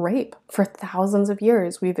rape for thousands of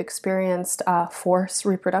years. We've experienced forced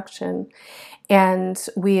reproduction, and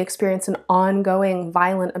we experience an ongoing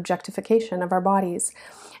violent objectification of our bodies.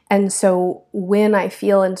 And so when I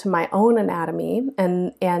feel into my own anatomy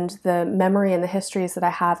and the memory and the histories that I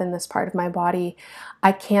have in this part of my body,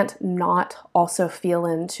 I can't not also feel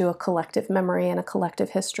into a collective memory and a collective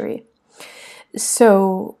history.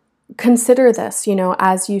 So consider this,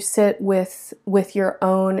 as you sit with your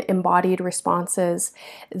own embodied responses,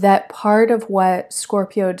 that part of what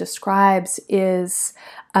Scorpio describes is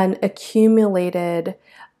an accumulated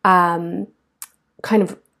kind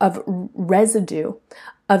of residue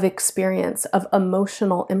of experience, of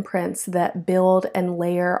emotional imprints that build and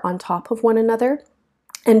layer on top of one another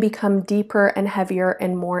and become deeper and heavier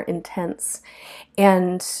and more intense.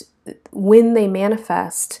 And when they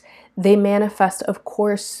manifest, of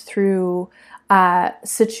course, through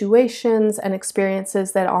situations and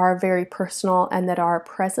experiences that are very personal and that are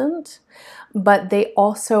present, but they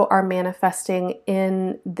also are manifesting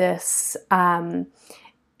in this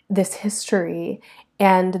history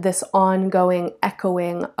and this ongoing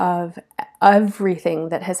echoing of everything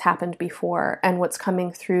that has happened before and what's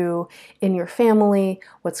coming through in your family,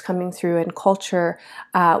 what's coming through in culture,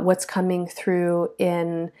 what's coming through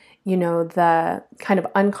in, the kind of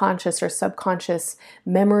unconscious or subconscious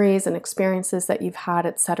memories and experiences that you've had,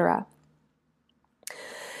 etc.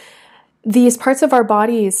 These parts of our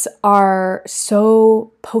bodies are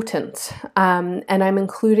so potent, and I'm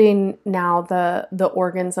including now the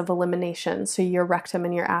organs of elimination, so your rectum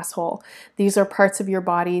and your asshole. These are parts of your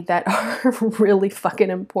body that are really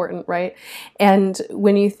fucking important, right? And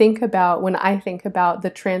when I think about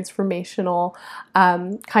the transformational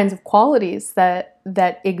kinds of qualities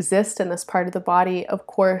that exist in this part of the body, of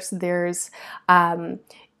course, there's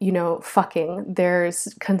fucking,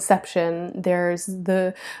 there's conception, there's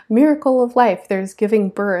the miracle of life, there's giving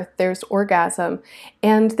birth, there's orgasm,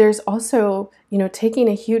 and there's also, taking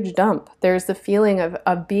a huge dump. There's the feeling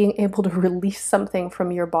of being able to release something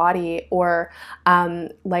from your body, or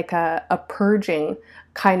like a purging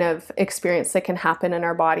kind of experience that can happen in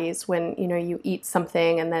our bodies when, you eat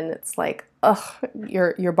something and then it's like,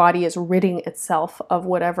 your body is ridding itself of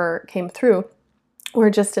whatever came through. Or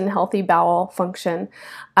just in healthy bowel function,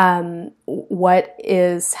 what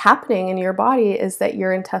is happening in your body is that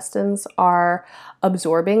your intestines are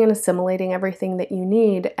absorbing and assimilating everything that you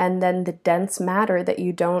need, and then the dense matter that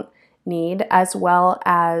you don't need, as well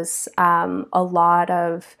as a lot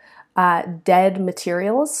of dead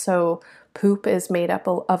materials. So poop is made up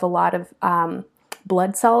of a lot of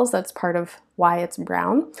blood cells. That's part of why it's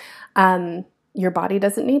brown. Your body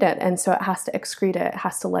doesn't need it, and so it has to excrete it. It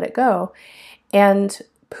has to let it go. And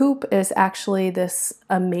poop is actually this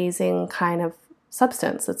amazing kind of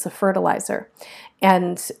substance. It's a fertilizer.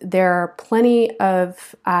 And there are plenty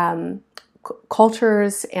of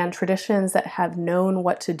cultures and traditions that have known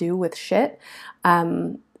what to do with shit.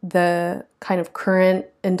 The kind of current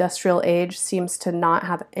industrial age seems to not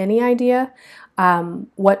have any idea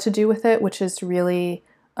what to do with it, which is really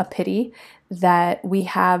a pity that we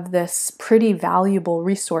have this pretty valuable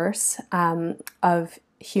resource of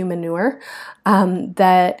humanure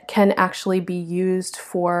that can actually be used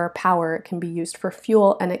for power. It can be used for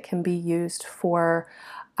fuel, and it can be used for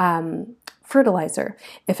fertilizer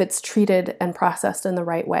if it's treated and processed in the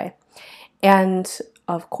right way. And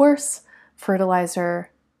of course,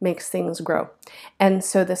 fertilizer makes things grow. And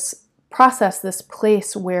so this process, this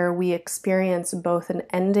place where we experience both an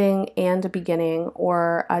ending and a beginning,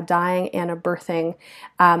 or a dying and a birthing,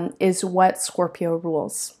 is what Scorpio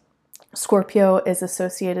rules. Scorpio is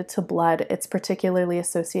associated to blood. It's particularly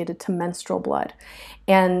associated to menstrual blood,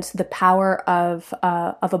 and the power of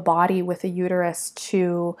a body with a uterus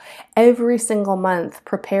to every single month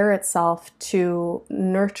prepare itself to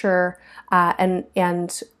nurture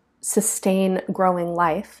and sustain growing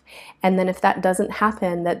life. And then if that doesn't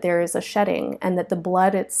happen, that there is a shedding, and that the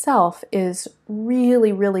blood itself is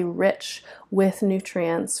really, really rich with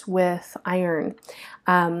nutrients, with iron.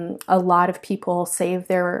 A lot of people save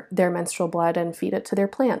their menstrual blood and feed it to their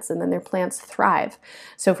plants, and then their plants thrive.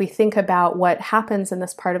 So if we think about what happens in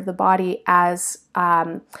this part of the body as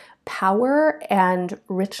power and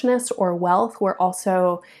richness or wealth, we're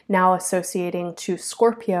also now associating to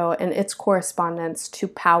Scorpio and its correspondence to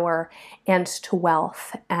power and to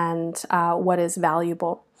wealth and what is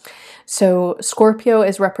valuable. So Scorpio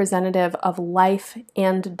is representative of life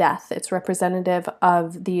and death. It's representative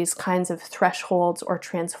of these kinds of thresholds or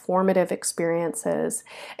transformative experiences.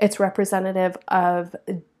 It's representative of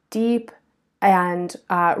deep and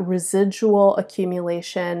residual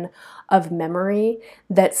accumulation of memory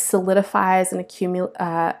that solidifies and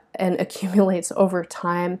accumulates over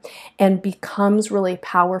time and becomes really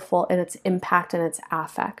powerful in its impact and its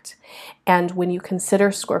affect. And when you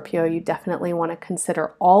consider Scorpio, you definitely want to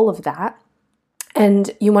consider all of that.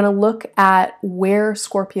 And you want to look at where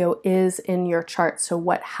Scorpio is in your chart. So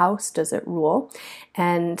what house does it rule?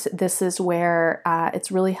 And this is where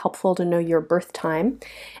it's really helpful to know your birth time.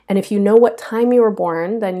 And if you know what time you were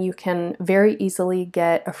born, then you can very easily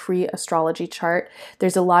get a free astrology chart.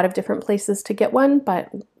 There's a lot of different places to get one,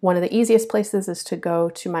 but one of the easiest places is to go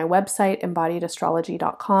to my website,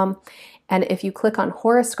 embodiedastrology.com. And if you click on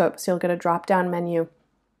horoscopes, you'll get a drop-down menu.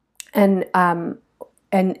 And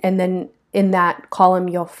then in that column,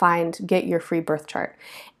 you'll find get your free birth chart.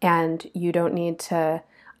 And you don't need to,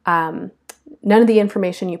 none of the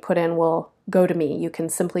information you put in will go to me. You can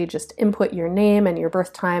simply just input your name and your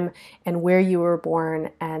birth time and where you were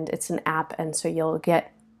born, and it's an app, and so you'll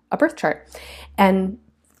get a birth chart. And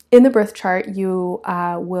in the birth chart, you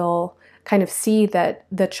will kind of see that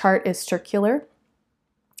the chart is circular.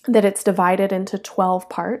 that it's divided into 12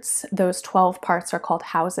 parts. Those 12 parts are called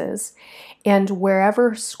houses. And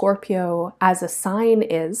wherever Scorpio as a sign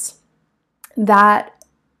is, that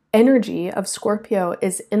energy of Scorpio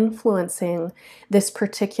is influencing this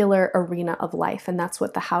particular arena of life, and that's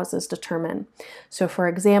what the houses determine. So for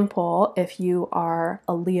example, if you are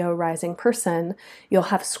a Leo rising person, you'll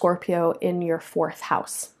have Scorpio in your 4th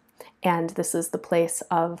house, and this is the place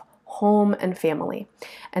of home and family.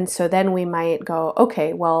 And so then we might go,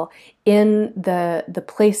 okay, well, in the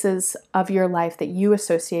places of your life that you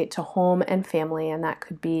associate to home and family, and that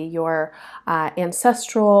could be your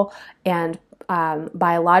ancestral and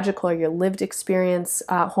biological or your lived experience,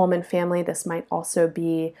 home and family. This might also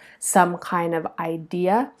be some kind of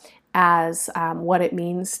idea as what it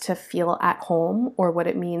means to feel at home, or what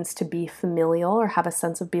it means to be familial or have a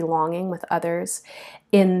sense of belonging with others.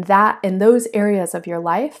 In those areas of your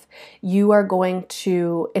life, you are going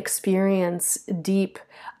to experience deep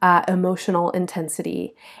emotional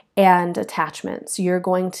intensity and attachments. You're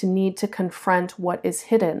going to need to confront what is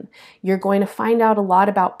hidden. You're going to find out a lot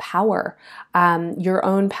about power, your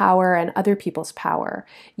own power and other people's power.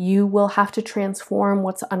 You will have to transform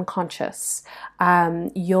what's unconscious.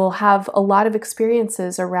 You'll have a lot of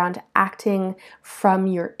experiences around acting from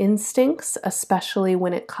your instincts, especially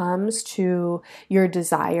when it comes to your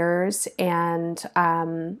desires and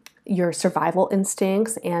your survival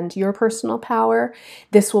instincts and your personal power.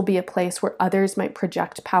 This will be a place where others might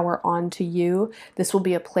project power onto you. This will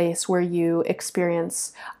be a place where you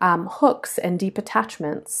experience hooks and deep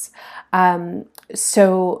attachments.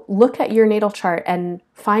 So look at your natal chart and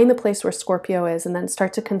find the place where Scorpio is, and then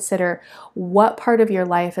start to consider what part of your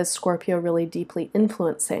life is Scorpio really deeply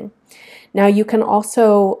influencing. Now you can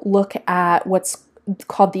also look at what's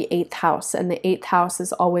called the 8th house, and the 8th house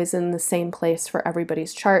is always in the same place for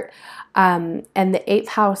everybody's chart. And the 8th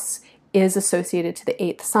house is associated to the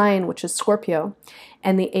 8th sign, which is Scorpio.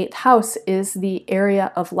 And the 8th house is the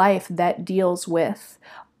area of life that deals with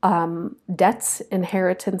debts,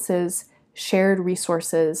 inheritances, shared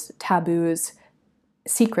resources, taboos,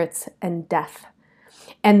 secrets, and death.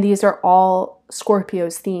 And these are all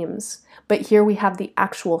Scorpio's themes. But here we have the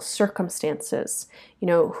actual circumstances.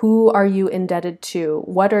 Who are you indebted to?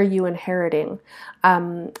 What are you inheriting?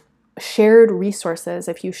 Shared resources,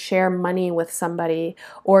 if you share money with somebody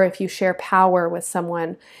or if you share power with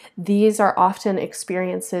someone, these are often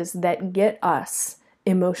experiences that get us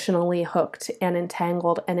emotionally hooked and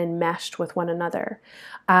entangled and enmeshed with one another.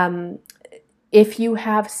 If you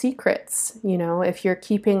have secrets, if you're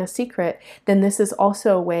keeping a secret, then this is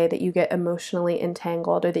also a way that you get emotionally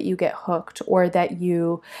entangled, or that you get hooked, or that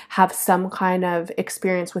you have some kind of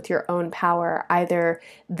experience with your own power, either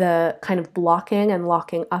the kind of blocking and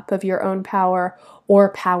locking up of your own power,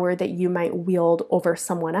 or power that you might wield over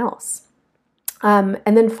someone else.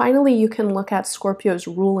 And then finally, you can look at Scorpio's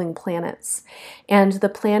ruling planets. And the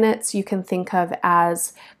planets you can think of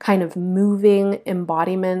as kind of moving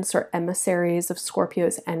embodiments or emissaries of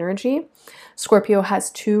Scorpio's energy. Scorpio has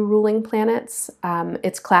 2 ruling planets.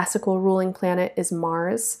 Its classical ruling planet is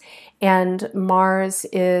Mars. And Mars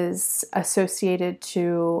is associated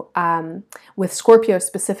to, with Scorpio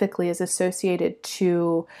specifically, is associated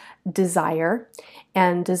to desire.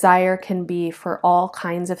 And desire can be for all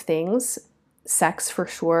kinds of things. Sex for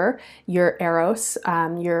sure, your eros,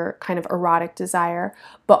 your kind of erotic desire,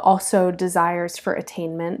 but also desires for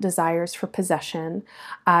attainment, desires for possession,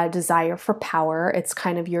 desire for power. It's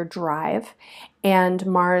kind of your drive. And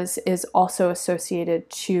Mars is also associated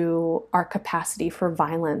to our capacity for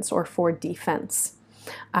violence or for defense.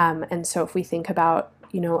 And so if we think about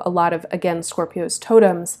a lot of, again, Scorpio's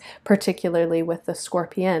totems, particularly with the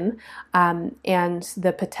scorpion, and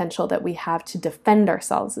the potential that we have to defend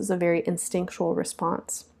ourselves is a very instinctual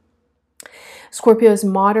response. Scorpio's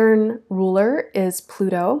modern ruler is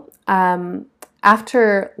Pluto.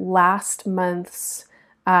 After last month's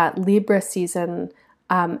Libra season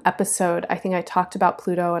episode, I think I talked about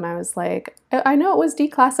Pluto and I was like, I know it was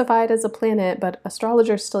declassified as a planet, but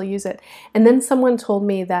astrologers still use it. And then someone told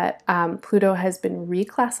me that Pluto has been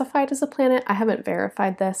reclassified as a planet. I haven't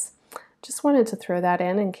verified this. Just wanted to throw that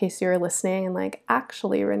in case you're listening and like,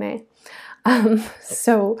 actually, Renee.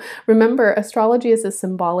 So remember, astrology is a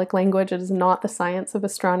symbolic language. It is not the science of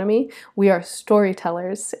astronomy. We are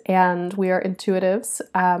storytellers and we are intuitives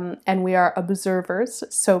and we are observers.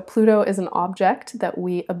 So Pluto is an object that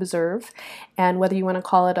we observe. And whether you want to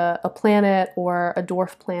call it a planet or a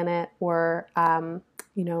dwarf planet or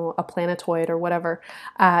a planetoid or whatever,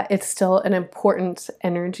 it's still an important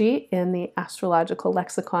energy in the astrological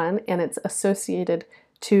lexicon, and it's associated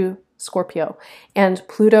to Scorpio. And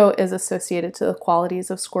Pluto is associated to the qualities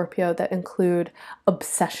of Scorpio that include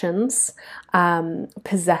obsessions,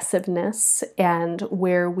 possessiveness, and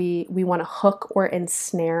where we want to hook or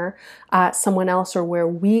ensnare someone else, or where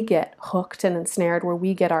we get hooked and ensnared, where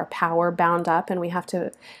we get our power bound up and we have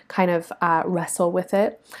to kind of wrestle with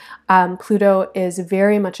it. Pluto is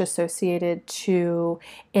very much associated to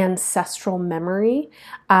ancestral memory,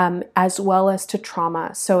 as well as to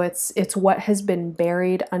trauma. So it's what has been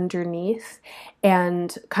buried underneath,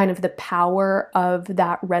 and kind of the power of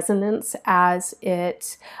that resonance as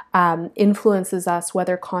it influences us,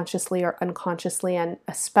 whether consciously or unconsciously, and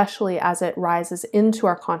especially as it rises into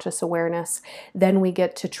our conscious awareness. Then we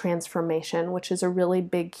get to transformation, which is a really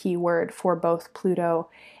big key word for both Pluto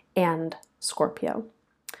and Scorpio.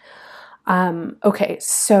 Okay,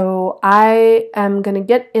 so I am going to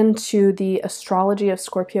get into the astrology of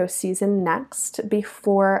Scorpio season next.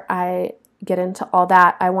 Before I get into all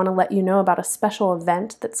that, I want to let you know about a special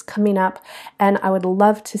event that's coming up, and I would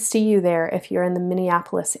love to see you there if you're in the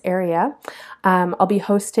Minneapolis area. I'll be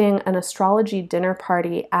hosting an astrology dinner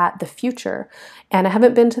party at The Future, and I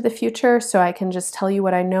haven't been to The Future, so I can just tell you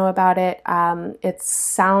what I know about it. It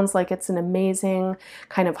sounds like it's an amazing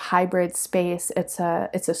kind of hybrid space. It's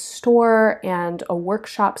a store and a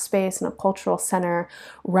workshop space and a cultural center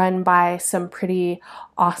run by some pretty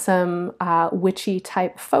awesome witchy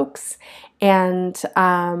type folks. And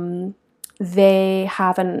they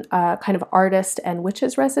have an kind of artist and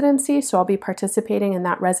witches residency. So I'll be participating in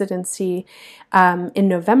that residency in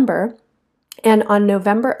November. And on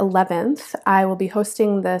November 11th, I will be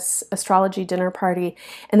hosting this astrology dinner party.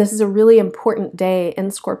 And this is a really important day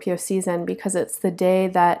in Scorpio season because it's the day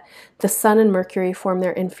that the Sun and Mercury form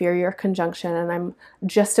their inferior conjunction. And I'm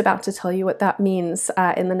just about to tell you what that means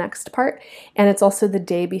in the next part. And it's also the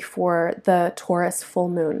day before the Taurus full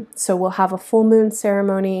moon. So we'll have a full moon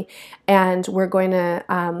ceremony, and we're going to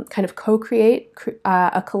kind of co-create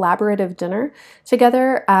a collaborative dinner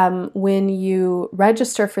together. When you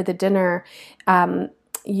register for the dinner,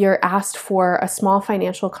 you're asked for a small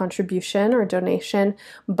financial contribution or donation,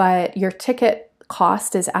 but your ticket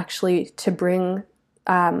cost is actually to bring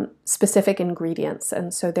specific ingredients.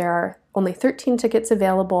 And so there are only 13 tickets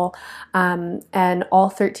available, and all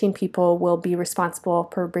 13 people will be responsible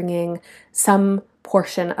for bringing some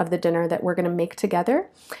portion of the dinner that we're going to make together.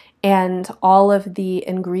 And all of the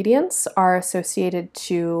ingredients are associated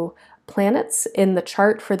to planets in the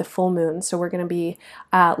chart for the full moon. So we're going to be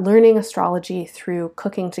learning astrology through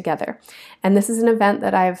cooking together. And this is an event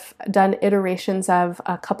that I've done iterations of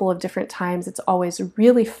a couple of different times. It's always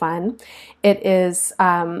really fun. It is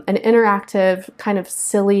an interactive, kind of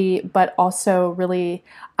silly, but also really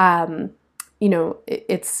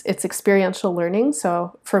it's experiential learning.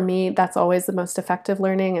 So for me, that's always the most effective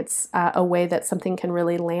learning. It's a way that something can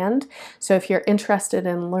really land. So if you're interested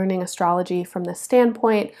in learning astrology from this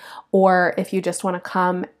standpoint, or if you just want to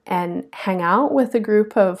come and hang out with a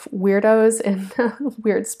group of weirdos in a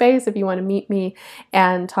weird space, if you want to meet me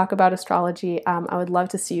and talk about astrology, I would love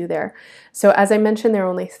to see you there. So as I mentioned, there are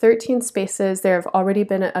only 13 spaces. There have already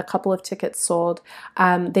been a couple of tickets sold.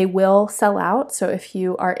 They will sell out. So if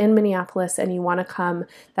you are in Minneapolis and you want to come,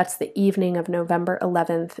 that's the evening of November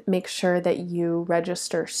 11th. Make sure that you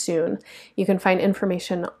register soon. You can find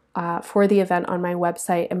information for the event on my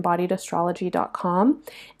website, embodiedastrology.com,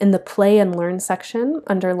 in the Play and Learn section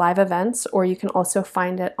under live events, or you can also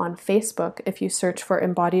find it on Facebook if you search for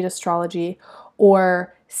Embodied Astrology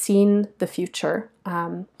or Seen the Future.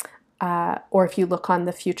 Or if you look on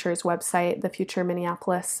the Future's website, the Future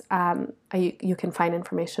Minneapolis, you can find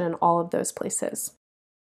information in all of those places.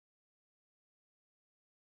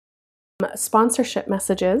 Sponsorship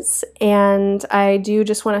messages, and I do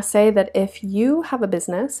just want to say that if you have a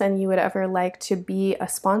business and you would ever like to be a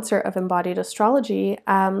sponsor of Embodied Astrology,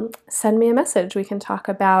 send me a message. We can talk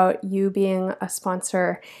about you being a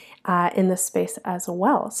sponsor in this space as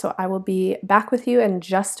well. So I will be back with you in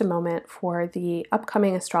just a moment for the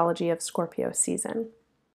upcoming astrology of Scorpio season.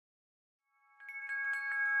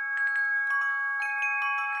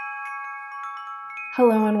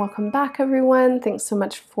 Hello and welcome back, everyone. Thanks so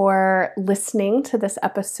much for listening to this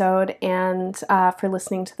episode and for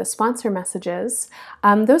listening to the sponsor messages.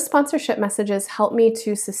 Those sponsorship messages help me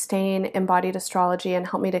to sustain Embodied Astrology and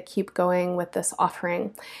help me to keep going with this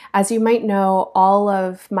offering. As you might know, all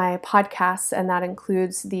of my podcasts, and that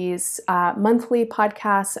includes these monthly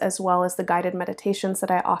podcasts as well as the guided meditations that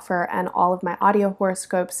I offer, and all of my audio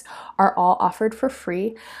horoscopes are all offered for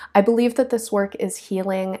free. I believe that this work is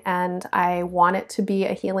healing, and I want it to be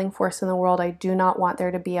a healing force in the world, I do not want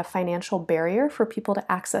there to be a financial barrier for people to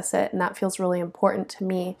access it, and that feels really important to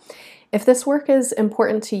me. If this work is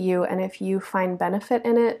important to you and if you find benefit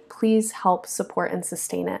in it, please help support and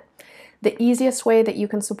sustain it. The easiest way that you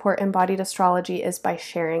can support Embodied Astrology is by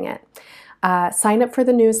sharing it. Sign up for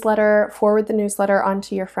the newsletter, forward the newsletter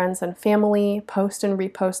onto your friends and family, post and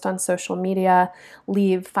repost on social media,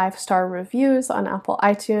 leave 5-star reviews on Apple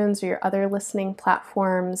iTunes or your other listening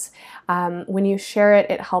platforms. When you share it,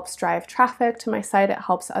 it helps drive traffic to my site. It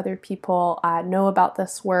helps other people know about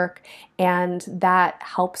this work, and that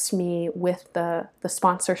helps me with the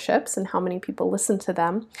sponsorships and how many people listen to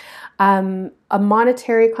them. A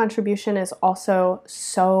monetary contribution is also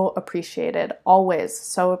so appreciated, always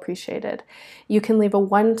so appreciated. You can leave a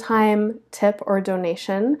one-time tip or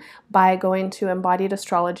donation by going to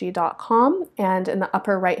embodiedastrology.com, and in the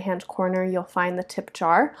upper right-hand corner, you'll find the tip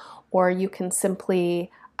jar, or you can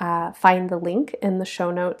simply find the link in the show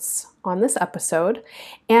notes on this episode.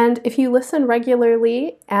 And if you listen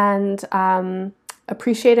regularly and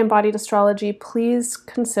appreciate Embodied Astrology, please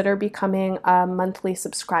consider becoming a monthly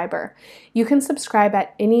subscriber. You can subscribe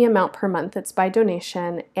at any amount per month. It's by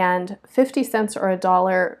donation, and 50 cents or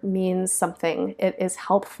 $1 means something. It is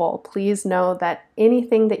helpful. Please know that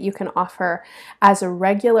anything that you can offer as a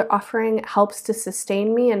regular offering helps to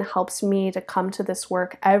sustain me and helps me to come to this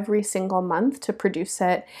work every single month to produce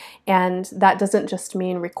it. And that doesn't just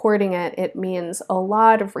mean recording it. It means a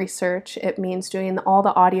lot of research. It means doing all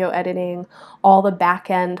the audio editing, all the back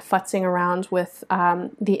end futzing around with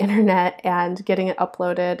the internet and getting it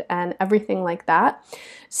uploaded and everything like that.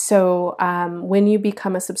 So when you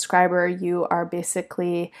become a subscriber, you are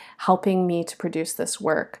basically helping me to produce this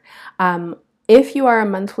work. If you are a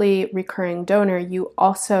monthly recurring donor, you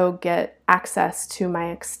also get access to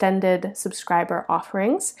my extended subscriber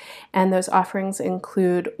offerings, and those offerings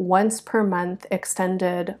include once per month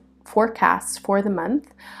extended forecasts for the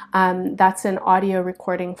month. That's in audio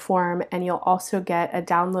recording form, and you'll also get a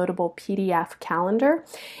downloadable PDF calendar.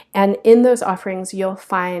 And in those offerings, you'll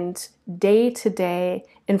find day-to-day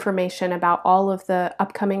information about all of the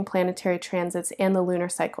upcoming planetary transits and the lunar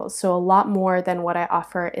cycles. So a lot more than what I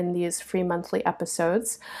offer in these free monthly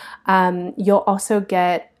episodes. You'll also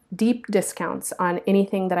get deep discounts on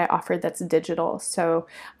anything that I offer that's digital. So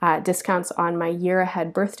discounts on my year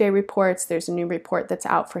ahead birthday reports. There's a new report that's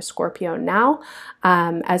out for Scorpio now,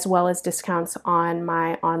 as well as discounts on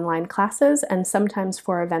my online classes and sometimes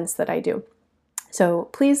for events that I do. So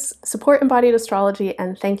please support Embodied Astrology,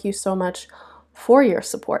 and thank you so much for your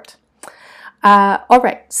support. All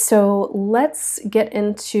right, so let's get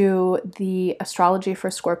into the astrology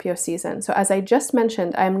for Scorpio season. So as I just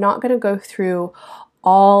mentioned, I'm not going to go through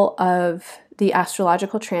all of the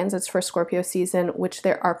astrological transits for Scorpio season, which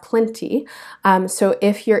there are plenty. So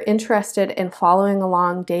if you're interested in following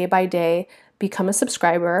along day by day, become a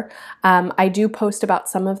subscriber. I do post about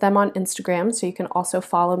some of them on Instagram, so you can also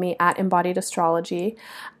follow me at Embodied Astrology.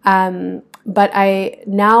 But I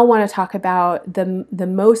now want to talk about the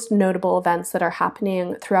most notable events that are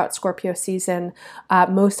happening throughout Scorpio season,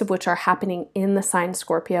 most of which are happening in the sign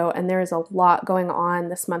Scorpio, and there is a lot going on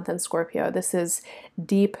this month in Scorpio. This is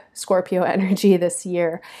deep Scorpio energy this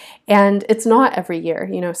year, and it's not every year.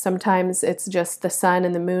 You know, sometimes it's just the sun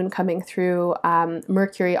and the moon coming through.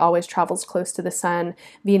 Mercury always travels close to the sun.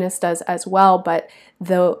 Venus does as well, but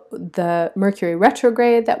the Mercury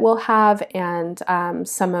retrograde that we'll have and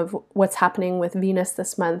some of what's happening with Venus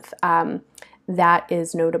this month, that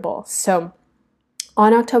is notable. So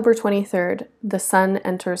on October 23rd, the sun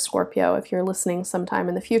enters Scorpio. If you're listening sometime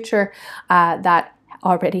in the future, that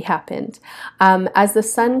already happened. As the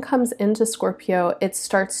sun comes into Scorpio, it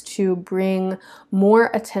starts to bring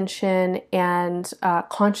more attention and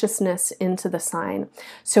consciousness into the sign.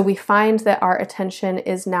 So we find that our attention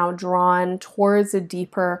is now drawn towards a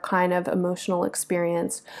deeper kind of emotional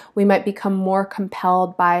experience. We might become more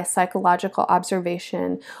compelled by psychological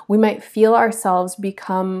observation. We might feel ourselves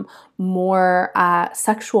become more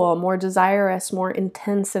sexual, more desirous, more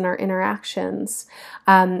intense in our interactions.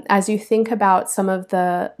 As you think about some of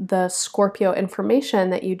the Scorpio information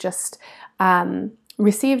that you just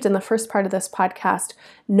received in the first part of this podcast,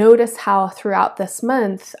 notice how throughout this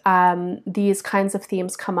month these kinds of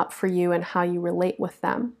themes come up for you and how you relate with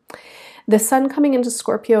them. The sun coming into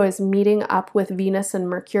Scorpio is meeting up with Venus and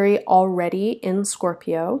Mercury already in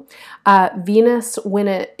Scorpio. Venus, when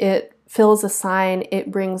it fills a sign,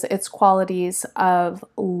 it brings its qualities of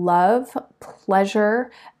love,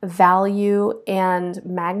 pleasure, value, and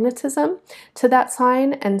magnetism to that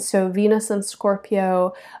sign. And so Venus in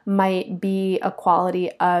Scorpio might be a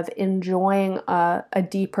quality of enjoying a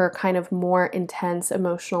deeper, kind of more intense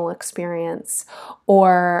emotional experience,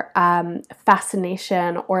 or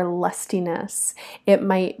fascination or lustiness. It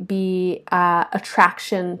might be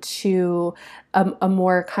attraction to a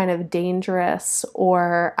more kind of dangerous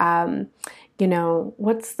or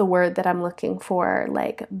what's the word that I'm looking for?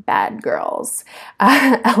 Like bad girls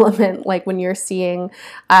element, like when you're seeing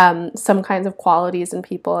some kinds of qualities in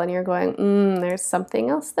people and you're going, there's something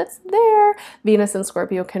else that's there. Venus in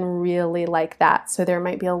Scorpio can really like that. So there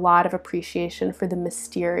might be a lot of appreciation for the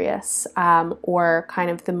mysterious or kind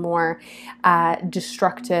of the more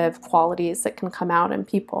destructive qualities that can come out in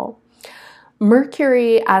people.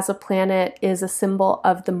 Mercury as a planet is a symbol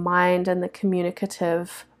of the mind and the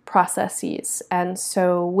communicative processes. And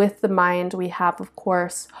so with the mind, we have, of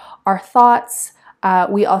course, our thoughts.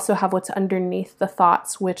 We also have what's underneath the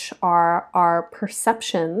thoughts, which are our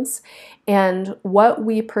perceptions. And what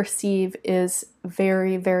we perceive is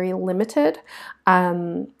very, very limited.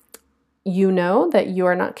 You know that you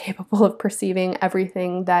are not capable of perceiving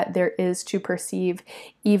everything that there is to perceive,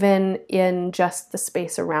 even in just the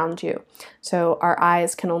space around you. So our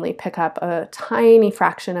eyes can only pick up a tiny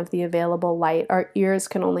fraction of the available light. Our ears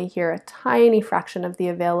can only hear a tiny fraction of the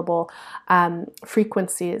available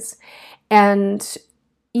frequencies. And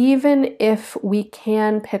even if we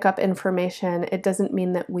can pick up information, it doesn't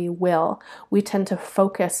mean that we will. We tend to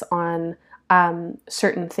focus on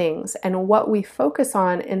certain things. And what we focus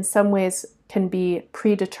on in some ways can be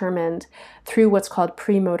predetermined through what's called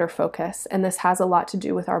premotor focus. And this has a lot to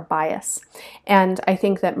do with our bias. And I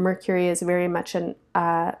think that Mercury is very much an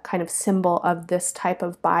kind of symbol of this type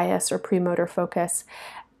of bias or premotor focus.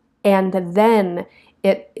 And then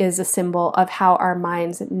it is a symbol of how our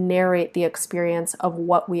minds narrate the experience of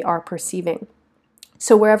what we are perceiving.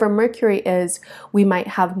 So wherever Mercury is, we might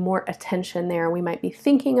have more attention there. We might be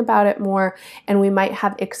thinking about it more, and we might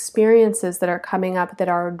have experiences that are coming up that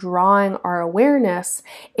are drawing our awareness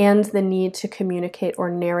and the need to communicate or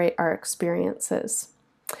narrate our experiences.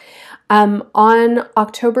 On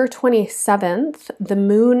October 27th, the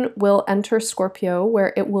moon will enter Scorpio,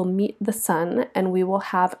 where it will meet the sun, and we will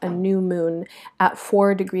have a new moon at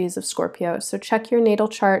 4 degrees of Scorpio. So check your natal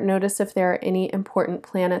chart. Notice if there are any important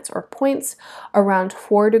planets or points around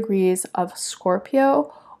 4 degrees of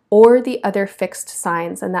Scorpio or the other fixed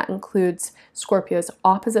signs, and that includes Scorpio's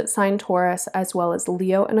opposite sign, Taurus, as well as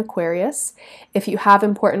Leo and Aquarius. If you have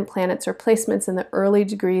important planets or placements in the early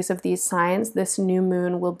degrees of these signs, this new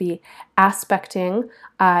moon will be aspecting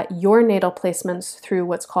your natal placements through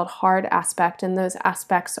what's called hard aspect, and those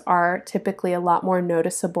aspects are typically a lot more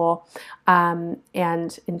noticeable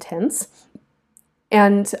and intense.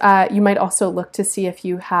 And you might also look to see if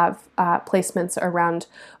you have placements around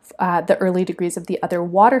the early degrees of the other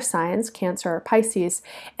water signs, Cancer or Pisces,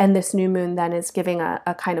 and this new moon then is giving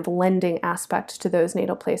a kind of lending aspect to those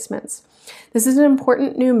natal placements. This is an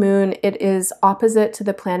important new moon. It is opposite to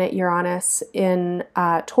the planet Uranus in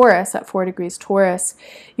Taurus at 4 degrees Taurus.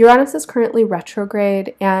 Uranus is currently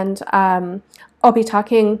retrograde, and I'll be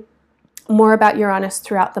talking more about Uranus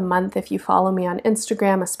throughout the month if you follow me on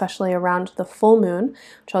Instagram, especially around the full moon,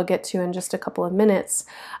 which I'll get to in just a couple of minutes.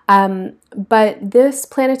 But this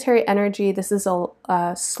planetary energy, this is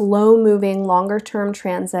a slow-moving, longer-term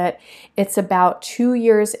transit. It's about 2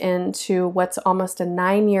 years into what's almost a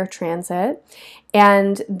 9-year transit.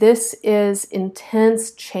 And this is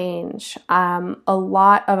intense change. A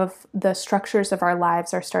lot of the structures of our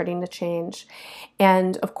lives are starting to change.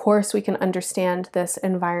 And of course, we can understand this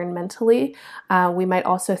environmentally. We might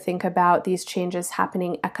also think about these changes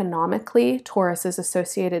happening economically. Taurus is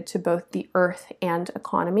associated to both the earth and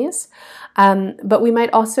economies. But we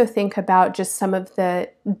might also think about just some of the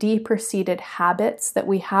deeper-seated habits that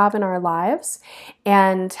we have in our lives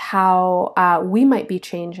and how we might be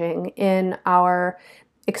changing in our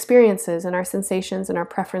experiences and our sensations and our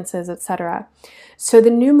preferences, etc. So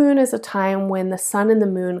the new moon is a time when the sun and the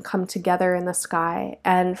moon come together in the sky.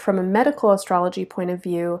 And from a medical astrology point of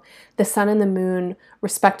view, the sun and the moon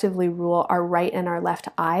respectively rule our right and our left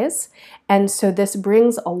eyes. And so this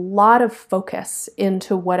brings a lot of focus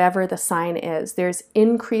into whatever the sign is. There's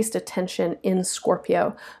increased attention in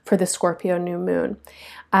Scorpio for the Scorpio new moon.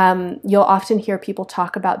 You'll often hear people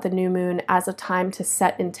talk about the new moon as a time to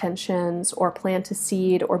set intentions or plant a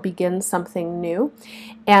seed or begin something new.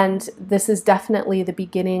 And this is definitely the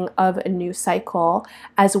beginning of a new cycle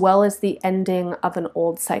as well as the ending of an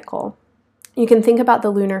old cycle. You can think about the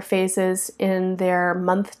lunar phases in their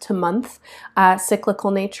month-to-month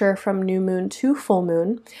cyclical nature from new moon to full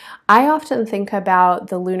moon. I often think about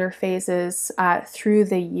the lunar phases through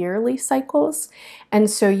the yearly cycles, and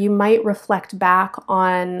so you might reflect back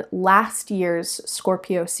on last year's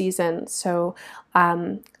Scorpio season, so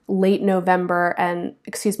late October and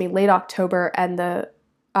the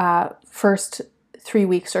first 3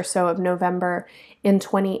 weeks or so of November in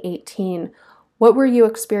 2018. What were you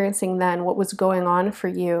experiencing then? What was going on for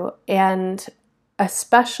you? And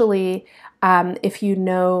especially if you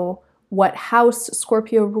know what house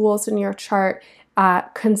Scorpio rules in your chart,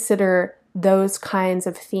 consider those kinds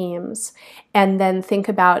of themes. And then think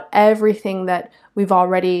about everything that we've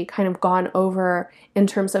already kind of gone over in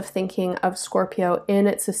terms of thinking of Scorpio in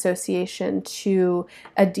its association to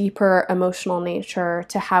a deeper emotional nature,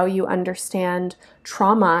 to how you understand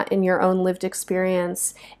trauma in your own lived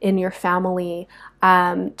experience, in your family,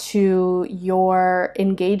 to your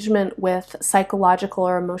engagement with psychological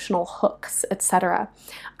or emotional hooks, etc.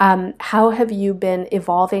 How have you been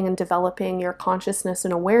evolving and developing your consciousness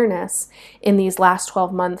and awareness in these last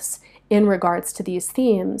 12 months in regards to these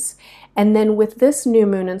themes? And then with this new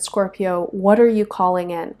moon in Scorpio, what are you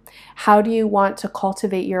calling in? How do you want to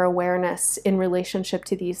cultivate your awareness in relationship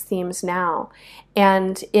to these themes now?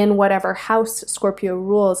 And in whatever house Scorpio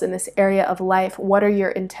rules in this area of life, what are your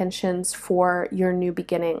intentions for your new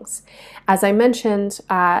beginnings? As I mentioned,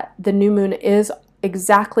 the new moon is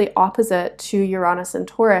exactly opposite to Uranus and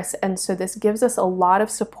Taurus, and so this gives us a lot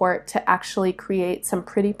of support to actually create some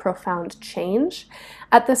pretty profound change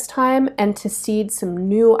at this time and to seed some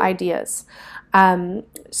new ideas.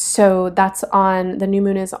 So the new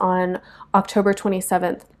moon is on October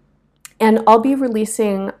 27th. And I'll be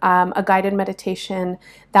releasing a guided meditation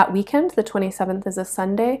that weekend. The 27th is a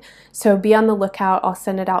Sunday. So be on the lookout. I'll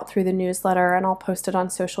send it out through the newsletter and I'll post it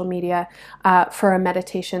on social media for a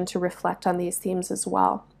meditation to reflect on these themes as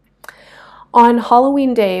well. On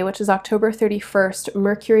Halloween Day, which is October 31st,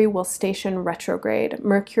 Mercury will station retrograde.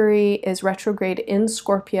 Mercury is retrograde in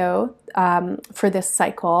Scorpio for this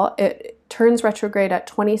cycle. It turns retrograde at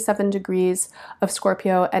 27 degrees of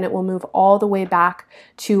Scorpio, and it will move all the way back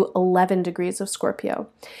to 11 degrees of Scorpio.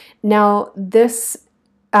 Now, this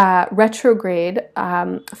retrograde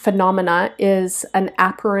phenomena is an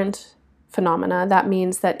apparent phenomena. That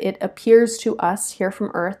means that it appears to us here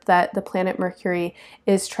from Earth that the planet Mercury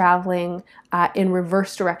is traveling in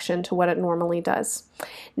reverse direction to what it normally does.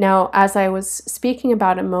 Now, as I was speaking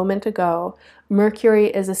about a moment ago, Mercury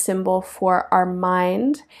is a symbol for our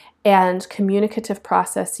mind and communicative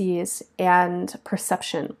processes and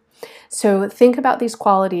perception. So think about these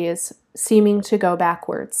qualities seeming to go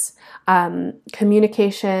backwards.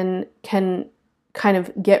 Communication can kind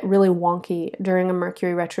of get really wonky during a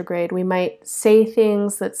Mercury retrograde. We might say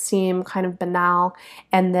things that seem kind of banal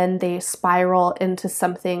and then they spiral into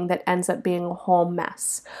something that ends up being a whole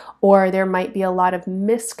mess. Or there might be a lot of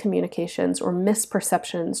miscommunications or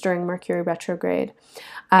misperceptions during Mercury retrograde.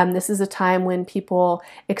 This is a time when people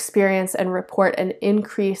experience and report an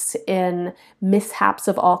increase in mishaps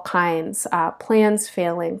of all kinds, plans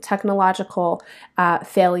failing, technological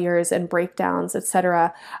failures and breakdowns,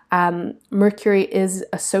 etc. Mercury is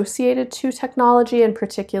associated to technology and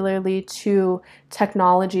particularly to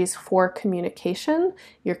technologies for communication,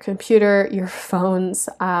 your computer, your phones,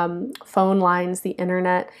 phone lines, the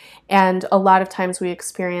internet, and a lot of times we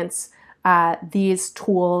experience these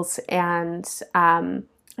tools and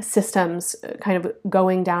systems kind of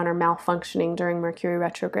going down or malfunctioning during Mercury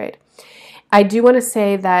retrograde. I do want to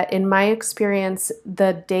say that in my experience,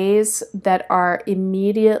 the days that are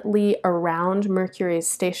immediately around Mercury's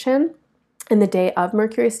station and the day of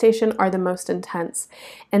Mercury's station are the most intense.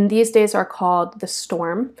 And these days are called the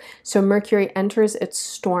storm. So Mercury enters its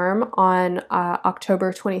storm on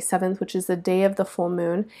October 27th, which is the day of the full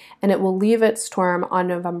moon, and it will leave its storm on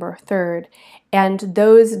November 3rd. And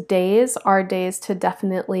those days are days to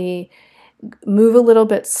definitely move a little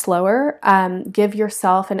bit slower, give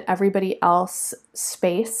yourself and everybody else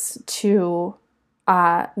space to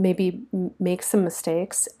maybe make some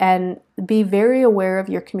mistakes, and be very aware of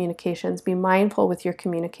your communications. Be mindful with your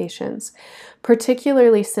communications.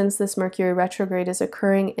 Particularly since this Mercury retrograde is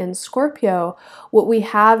occurring in Scorpio, what we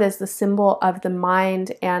have is the symbol of the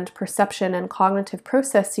mind and perception and cognitive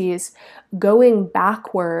processes going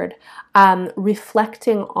backward,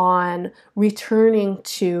 reflecting on returning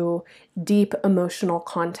to deep emotional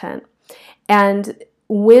content. And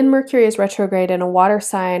when Mercury is retrograde in a water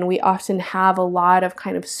sign, we often have a lot of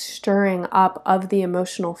kind of stirring up of the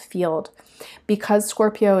emotional field because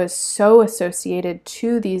Scorpio is so associated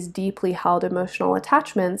to these deeply held emotional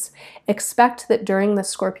attachments, expect that during the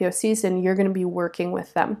Scorpio season, you're going to be working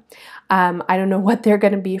with them. I don't know what they're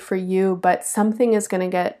going to be for you, but something is going to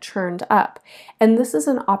get churned up. And this is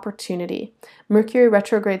an opportunity. Mercury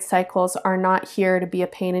retrograde cycles are not here to be a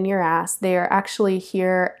pain in your ass. They are actually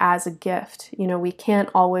here as a gift. You know, we can't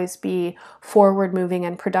always be forward moving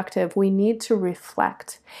and productive. We need to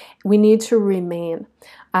reflect. We need to remain.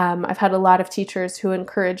 I've had a lot of teachers who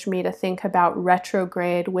encourage me to think about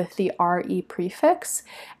retrograde with the RE prefix.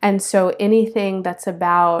 And so anything that's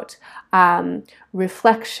about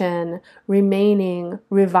reflection, remaining,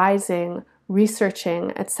 revising,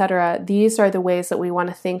 researching, etc., these are the ways that we want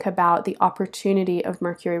to think about the opportunity of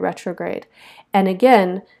Mercury retrograde. And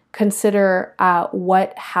again, consider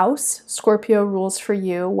what house Scorpio rules for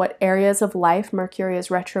you, what areas of life Mercury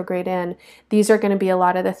is retrograde in. These are going to be a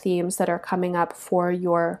lot of the themes that are coming up for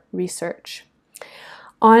your research.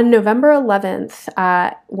 On November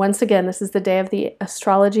 11th, once again, this is the day of the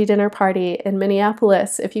astrology dinner party in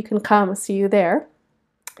Minneapolis. If you can come, see you there.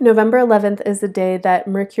 November 11th is the day that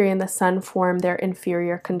Mercury and the Sun form their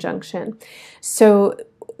inferior conjunction. So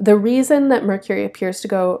the reason that Mercury appears to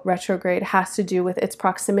go retrograde has to do with its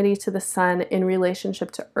proximity to the Sun in relationship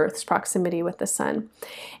to Earth's proximity with the Sun.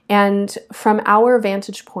 And from our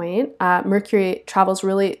vantage point, Mercury travels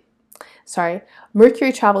really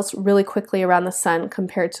quickly around the Sun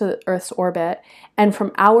compared to Earth's orbit. And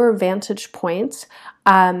from our vantage point,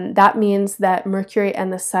 that means that Mercury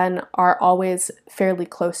and the Sun are always fairly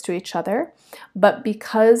close to each other. But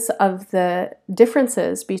because of the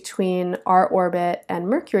differences between our orbit and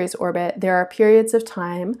Mercury's orbit, there are periods of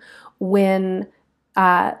time when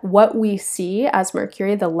what we see as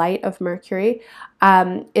Mercury, the light of Mercury,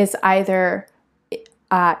 is either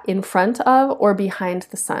in front of or behind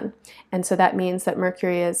the Sun. And so that means that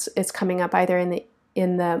Mercury is coming up either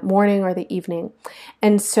in the morning or the evening.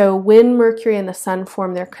 And so when Mercury and the Sun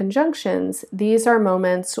form their conjunctions, these are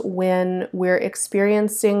moments when we're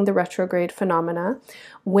experiencing the retrograde phenomena,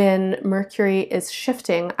 when Mercury is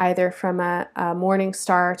shifting either from a morning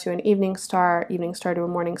star to an evening star to a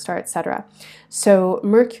morning star, etc. So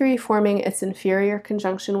Mercury forming its inferior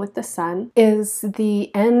conjunction with the Sun is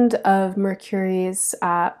the end of Mercury's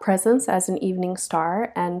presence as an evening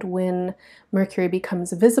star, and when Mercury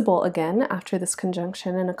becomes visible again after this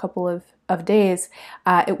conjunction in a couple of days,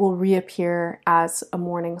 it will reappear as a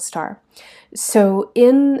morning star. So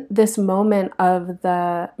in this moment of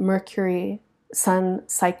the Mercury-Sun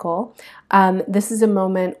cycle, this is a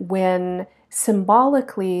moment when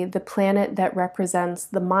symbolically the planet that represents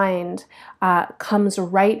the mind comes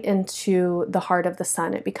right into the heart of the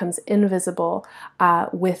Sun. It becomes invisible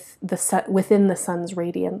within the Sun's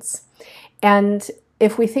radiance. And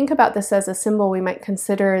if we think about this as a symbol, we might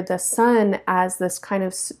consider the Sun as this kind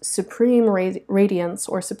of supreme radiance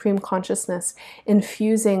or supreme consciousness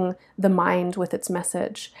infusing the mind with its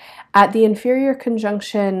message. At the inferior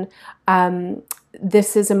conjunction,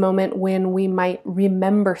 this is a moment when we might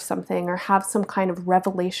remember something or have some kind of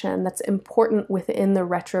revelation that's important within the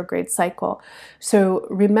retrograde cycle. So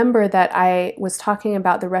remember that I was talking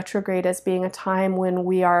about the retrograde as being a time when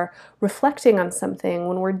we are reflecting on something,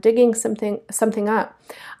 when we're digging something up.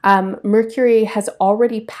 Mercury has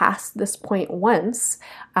already passed this point once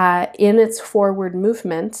in its forward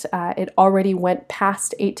movement. It already went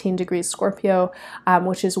past 18 degrees Scorpio,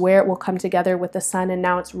 which is where it will come together with the Sun, and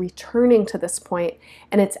now it's returning to this point,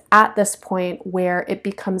 and it's at this point where it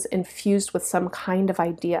becomes infused with some kind of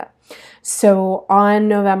idea. So on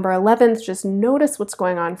November 11th, just notice what's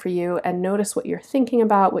going on for you and notice what you're thinking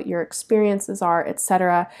about, what your experiences are,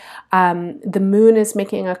 etc. The moon is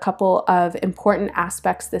making a couple of important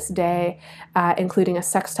aspects this day, including a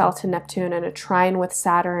sextile to Neptune and a trine with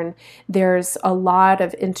Saturn. There's a lot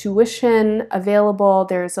of intuition available.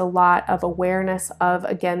 There's a lot of awareness of,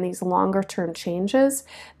 again, these longer term changes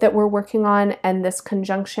that we're working on. And this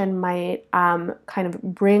conjunction might kind of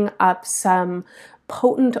bring up some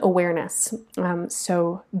potent awareness.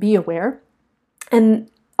 So be aware. And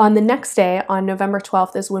on the next day, on November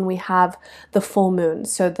 12th, is when we have the full moon.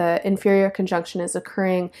 So the inferior conjunction is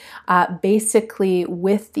occurring basically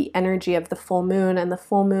with the energy of the full moon, and the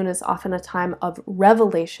full moon is often a time of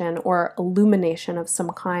revelation or illumination of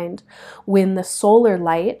some kind, when the solar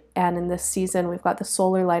light, and in this season we've got the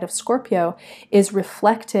solar light of Scorpio, is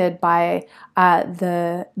reflected by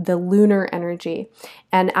the lunar energy.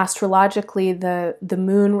 And astrologically, the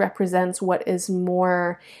moon represents what is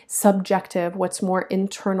more subjective, what's more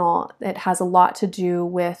internal. It has a lot to do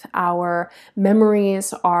with our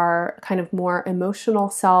memories, our kind of more emotional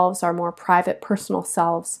selves, our more private personal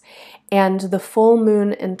selves. And the full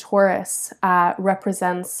moon in Taurus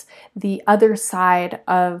represents the other side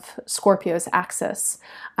of Scorpio's axis.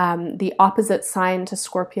 The opposite sign to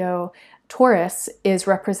Scorpio, Taurus, is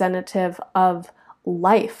representative of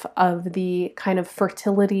life, of the kind of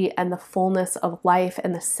fertility and the fullness of life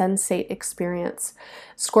and the sensate experience.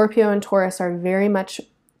 Scorpio and Taurus are very much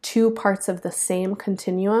two parts of the same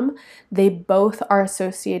continuum. They both are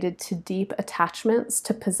associated to deep attachments,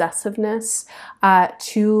 to possessiveness,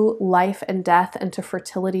 to life and death, and to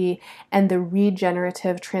fertility and the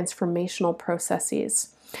regenerative transformational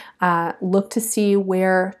processes. Look to see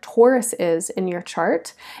where Taurus is in your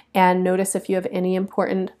chart and notice if you have any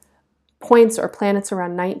important points or planets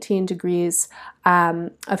around 19 degrees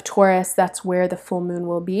of Taurus. That's where the full moon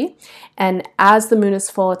will be. And as the moon is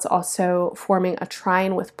full, it's also forming a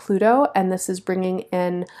trine with Pluto, and this is bringing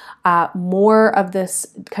in more of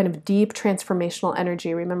this kind of deep transformational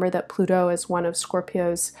energy. Remember that Pluto is one of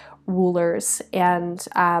Scorpio's rulers, and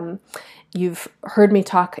you've heard me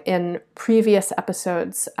talk in previous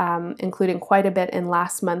episodes, including quite a bit in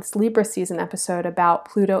last month's Libra season episode, about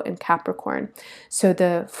Pluto and Capricorn. So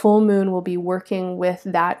the full moon will be working with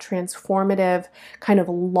that transformative kind of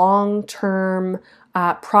long-term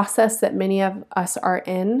process that many of us are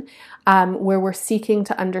in, where we're seeking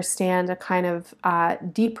to understand a kind of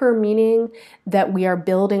deeper meaning that we are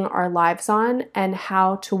building our lives on, and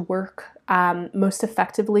how to work most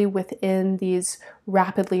effectively within these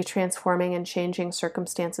rapidly transforming and changing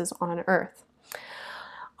circumstances on Earth.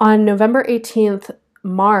 On November 18th,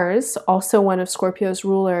 Mars, also one of Scorpio's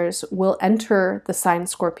rulers, will enter the sign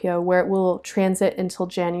Scorpio, where it will transit until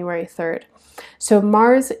January 3rd. So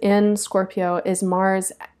Mars in Scorpio is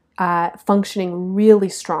Mars functioning really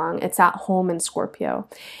strong. It's at home in Scorpio.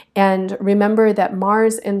 And remember that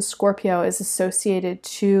Mars in Scorpio is associated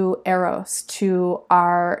to Eros, to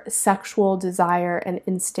our sexual desire and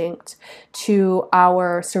instinct, to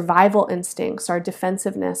our survival instincts, our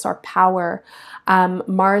defensiveness, our power.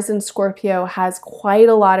 Mars in Scorpio has quite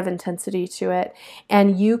a lot of intensity to it,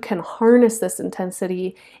 and you can harness this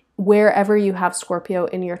intensity wherever you have Scorpio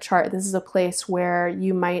in your chart. This is a place where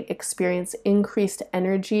you might experience increased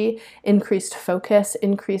energy, increased focus,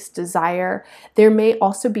 increased desire. There may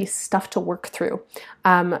also be stuff to work through.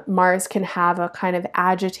 Mars can have a kind of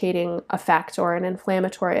agitating effect or an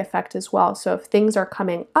inflammatory effect as well. So if things are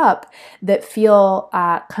coming up that feel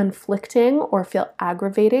conflicting or feel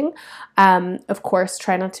aggravating, of course,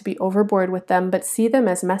 try not to be overboard with them, but see them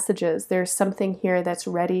as messages. There's something here that's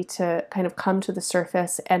ready to kind of come to the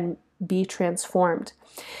surface and be transformed.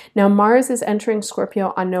 Now, Mars is entering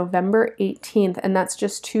Scorpio on November 18th, and that's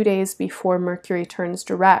just 2 days before Mercury turns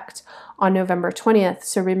direct on November 20th.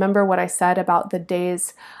 So remember what I said about the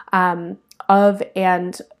days of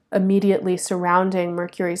and immediately surrounding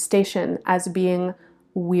Mercury's station as being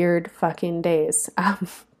weird fucking days.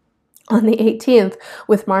 On the 18th,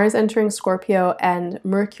 with Mars entering Scorpio and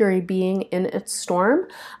Mercury being in its storm,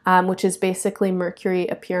 which is basically Mercury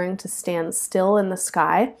appearing to stand still in the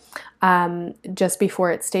sky just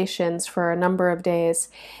before it stations for a number of days,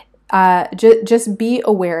 just be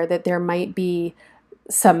aware that there might be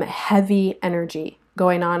some heavy energy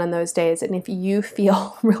going on in those days. And if you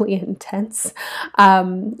feel really intense,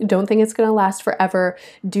 don't think it's going to last forever.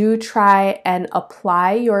 Do try and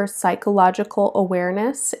apply your psychological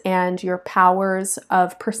awareness and your powers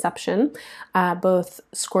of perception, both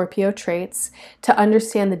Scorpio traits, to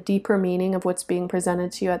understand the deeper meaning of what's being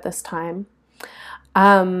presented to you at this time.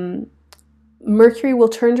 Mercury will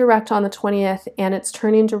turn direct on the 20th, and it's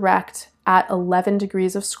turning direct at 11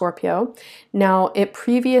 degrees of Scorpio. Now, it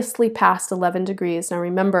previously passed 11 degrees. Now,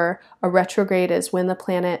 remember, a retrograde is when the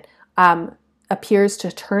planet appears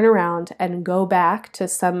to turn around and go back to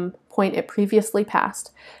some point it previously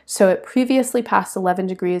passed. So it previously passed 11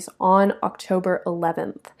 degrees on October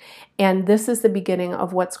 11th. And this is the beginning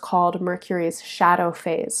of what's called Mercury's shadow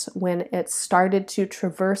phase, when it started to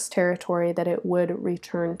traverse territory that it would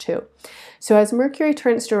return to. So as Mercury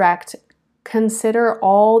turns direct, consider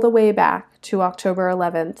all the way back to October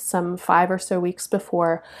 11th, some 5 or so weeks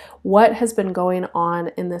before, what has been going on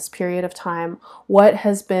in this period of time, what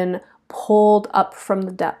has been pulled up from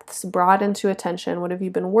the depths, brought into attention. What have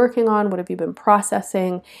you been working on? What have you been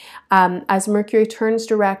processing? As Mercury turns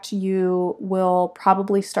direct, you will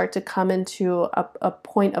probably start to come into a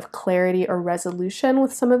point of clarity or resolution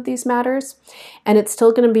with some of these matters. And it's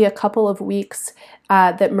still going to be a couple of weeks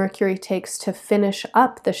that Mercury takes to finish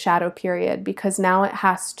up the shadow period, because now it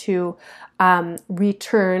has to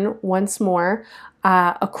return once more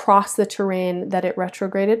across the terrain that it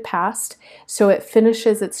retrograded past. So it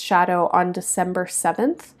finishes its shadow on December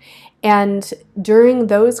 7th. And during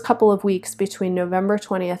those couple of weeks between November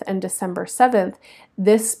 20th and December 7th,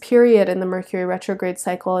 this period in the Mercury retrograde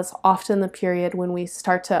cycle is often the period when we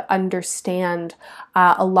start to understand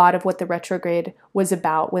a lot of what the retrograde was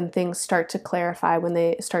about, when things start to clarify, when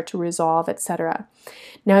they start to resolve, etc.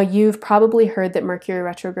 Now, you've probably heard that Mercury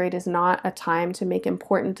retrograde is not a time to make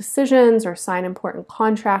important decisions or sign important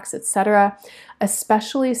contracts, etc.,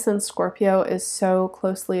 especially since Scorpio is so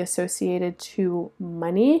closely associated to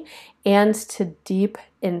money and to deep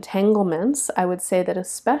entanglements. I would say that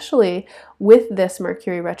especially with this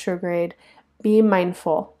Mercury retrograde, be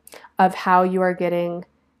mindful of how you are getting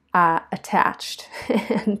attached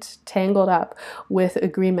and tangled up with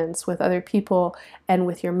agreements with other people and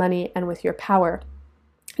with your money and with your power.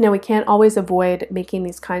 Now, we can't always avoid making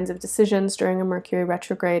these kinds of decisions during a Mercury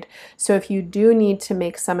retrograde, so if you do need to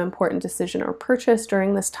make some important decision or purchase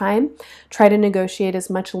during this time, try to negotiate as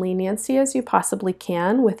much leniency as you possibly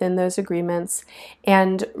can within those agreements,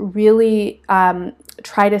 and really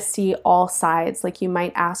try to see all sides. Like, you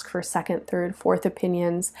might ask for second, third, fourth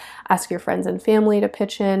opinions, ask your friends and family to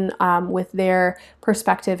pitch in with their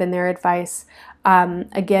perspective and their advice.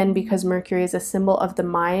 Again, because Mercury is a symbol of the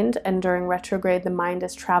mind, and during retrograde, the mind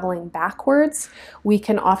is traveling backwards, we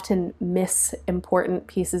can often miss important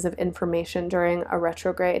pieces of information during a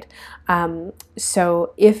retrograde.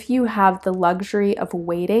 So if you have the luxury of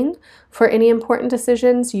waiting for any important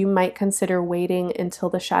decisions, you might consider waiting until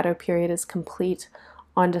the shadow period is complete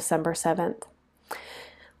on December 7th.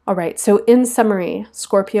 All right, so in summary,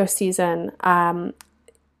 Scorpio season.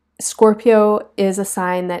 Scorpio is a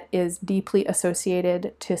sign that is deeply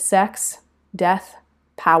associated to sex, death,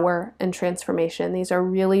 power, and transformation. These are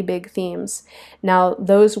really big themes. Now,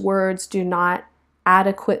 those words do not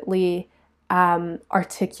adequately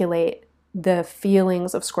articulate the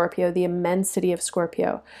feelings of Scorpio, the immensity of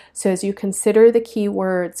Scorpio. So as you consider the key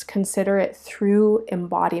words, consider it through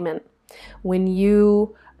embodiment. When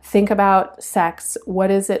you think about sex,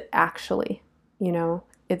 what is it actually?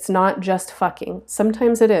 It's not just fucking.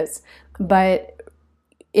 Sometimes it is, but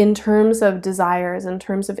in terms of desires, in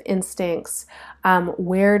terms of instincts,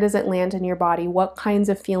 where does it land in your body? What kinds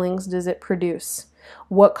of feelings does it produce?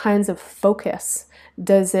 What kinds of focus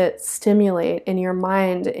does it stimulate in your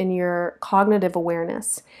mind, in your cognitive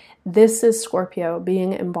awareness? This is Scorpio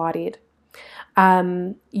being embodied.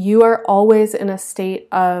 You are always in a state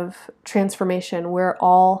of transformation. We're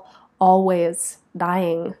all always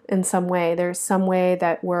dying in some way. There's some way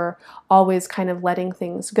that we're always kind of letting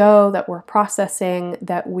things go, that we're processing,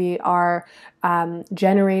 that we are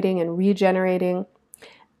generating and regenerating.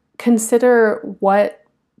 Consider what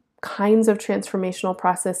kinds of transformational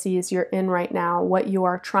processes you're in right now, what you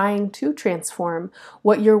are trying to transform,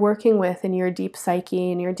 what you're working with in your deep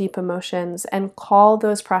psyche and your deep emotions, and call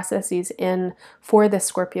those processes in for this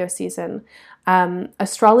Scorpio season.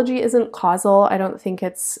 Astrology isn't causal. I don't think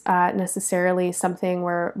it's necessarily something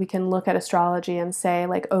where we can look at astrology and say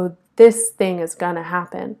like, oh, this thing is going to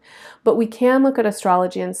happen. But we can look at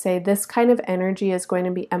astrology and say this kind of energy is going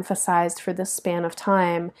to be emphasized for this span of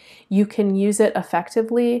time. You can use it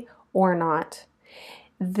effectively or not.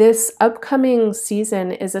 This upcoming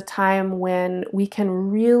season is a time when we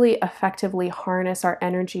can really effectively harness our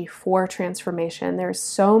energy for transformation. There's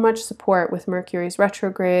so much support with Mercury's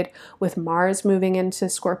retrograde, with Mars moving into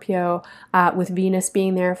Scorpio, with Venus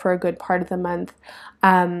being there for a good part of the month,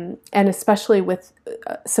 and especially with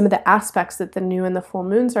some of the aspects that the new and the full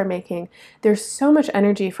moons are making. There's so much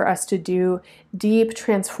energy for us to do deep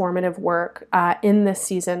transformative work in this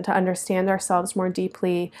season, to understand ourselves more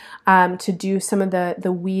deeply, to do some of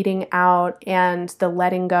the weeding out and the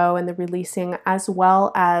letting go and the releasing, as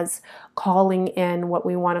well as calling in what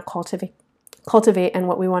we want to cultivate and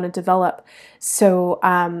what we want to develop. So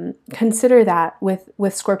consider that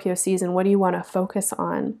with Scorpio season. What do you want to focus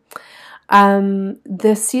on?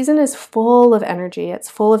 This season is full of energy. It's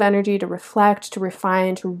full of energy to reflect, to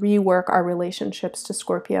refine, to rework our relationships to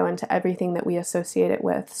Scorpio and to everything that we associate it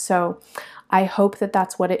with. So I hope that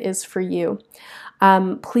that's what it is for you.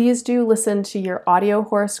 Please do listen to your audio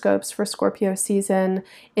horoscopes for Scorpio season.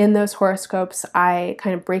 In those horoscopes, I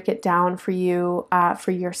kind of break it down for you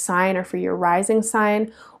for your sign or for your rising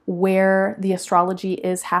sign, where the astrology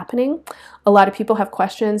is happening. A lot of people have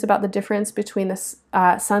questions about the difference between the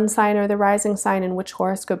sun sign or the rising sign and which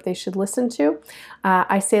horoscope they should listen to.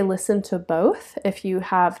 I say listen to both. If you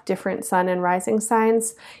have different sun and rising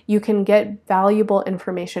signs, you can get valuable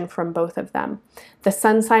information from both of them. The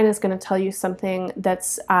sun sign is going to tell you something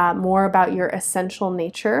that's more about your essential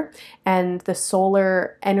nature, and the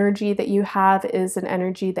solar energy that you have is an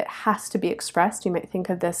energy that has to be expressed. You might think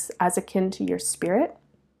of this as akin to your spirit.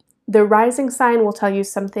 The rising sign will tell you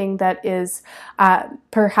something that is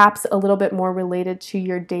perhaps a little bit more related to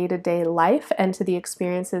your day-to-day life and to the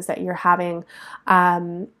experiences that you're having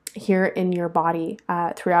here in your body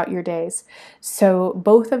throughout your days. So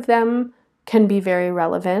both of them can be very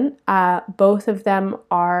relevant. Both of them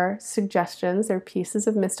are suggestions. They're pieces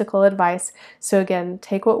of mystical advice. So again,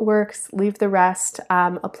 take what works, leave the rest.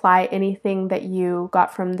 Apply anything that you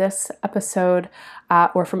got from this episode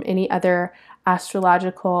or from any other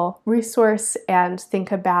astrological resource, and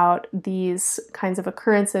think about these kinds of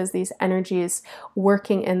occurrences, these energies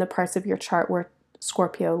working in the parts of your chart where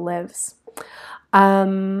Scorpio lives.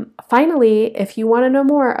 Finally, if you want to know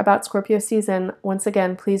more about Scorpio season, once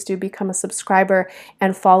again, please do become a subscriber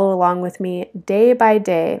and follow along with me day by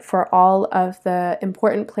day for all of the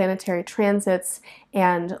important planetary transits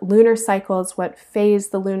and lunar cycles, what phase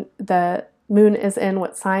the moon is in,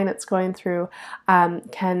 what sign it's going through.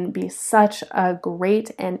 Can be such a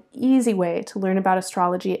great and easy way to learn about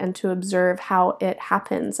astrology and to observe how it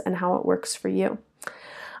happens and how it works for you.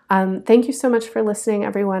 Thank you so much for listening,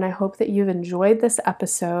 everyone. I hope that you've enjoyed this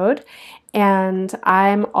episode, and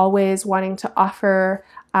I'm always wanting to offer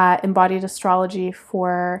embodied astrology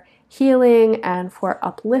for healing and for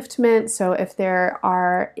upliftment. So if there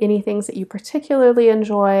are any things that you particularly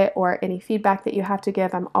enjoy or any feedback that you have to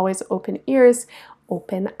give, I'm always open ears,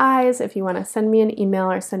 open eyes if you want to send me an email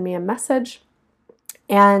or send me a message.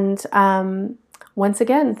 And once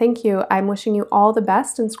again, thank you. I'm wishing you all the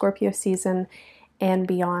best in Scorpio season and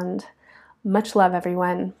beyond. Much love,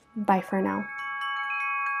 everyone. Bye for now.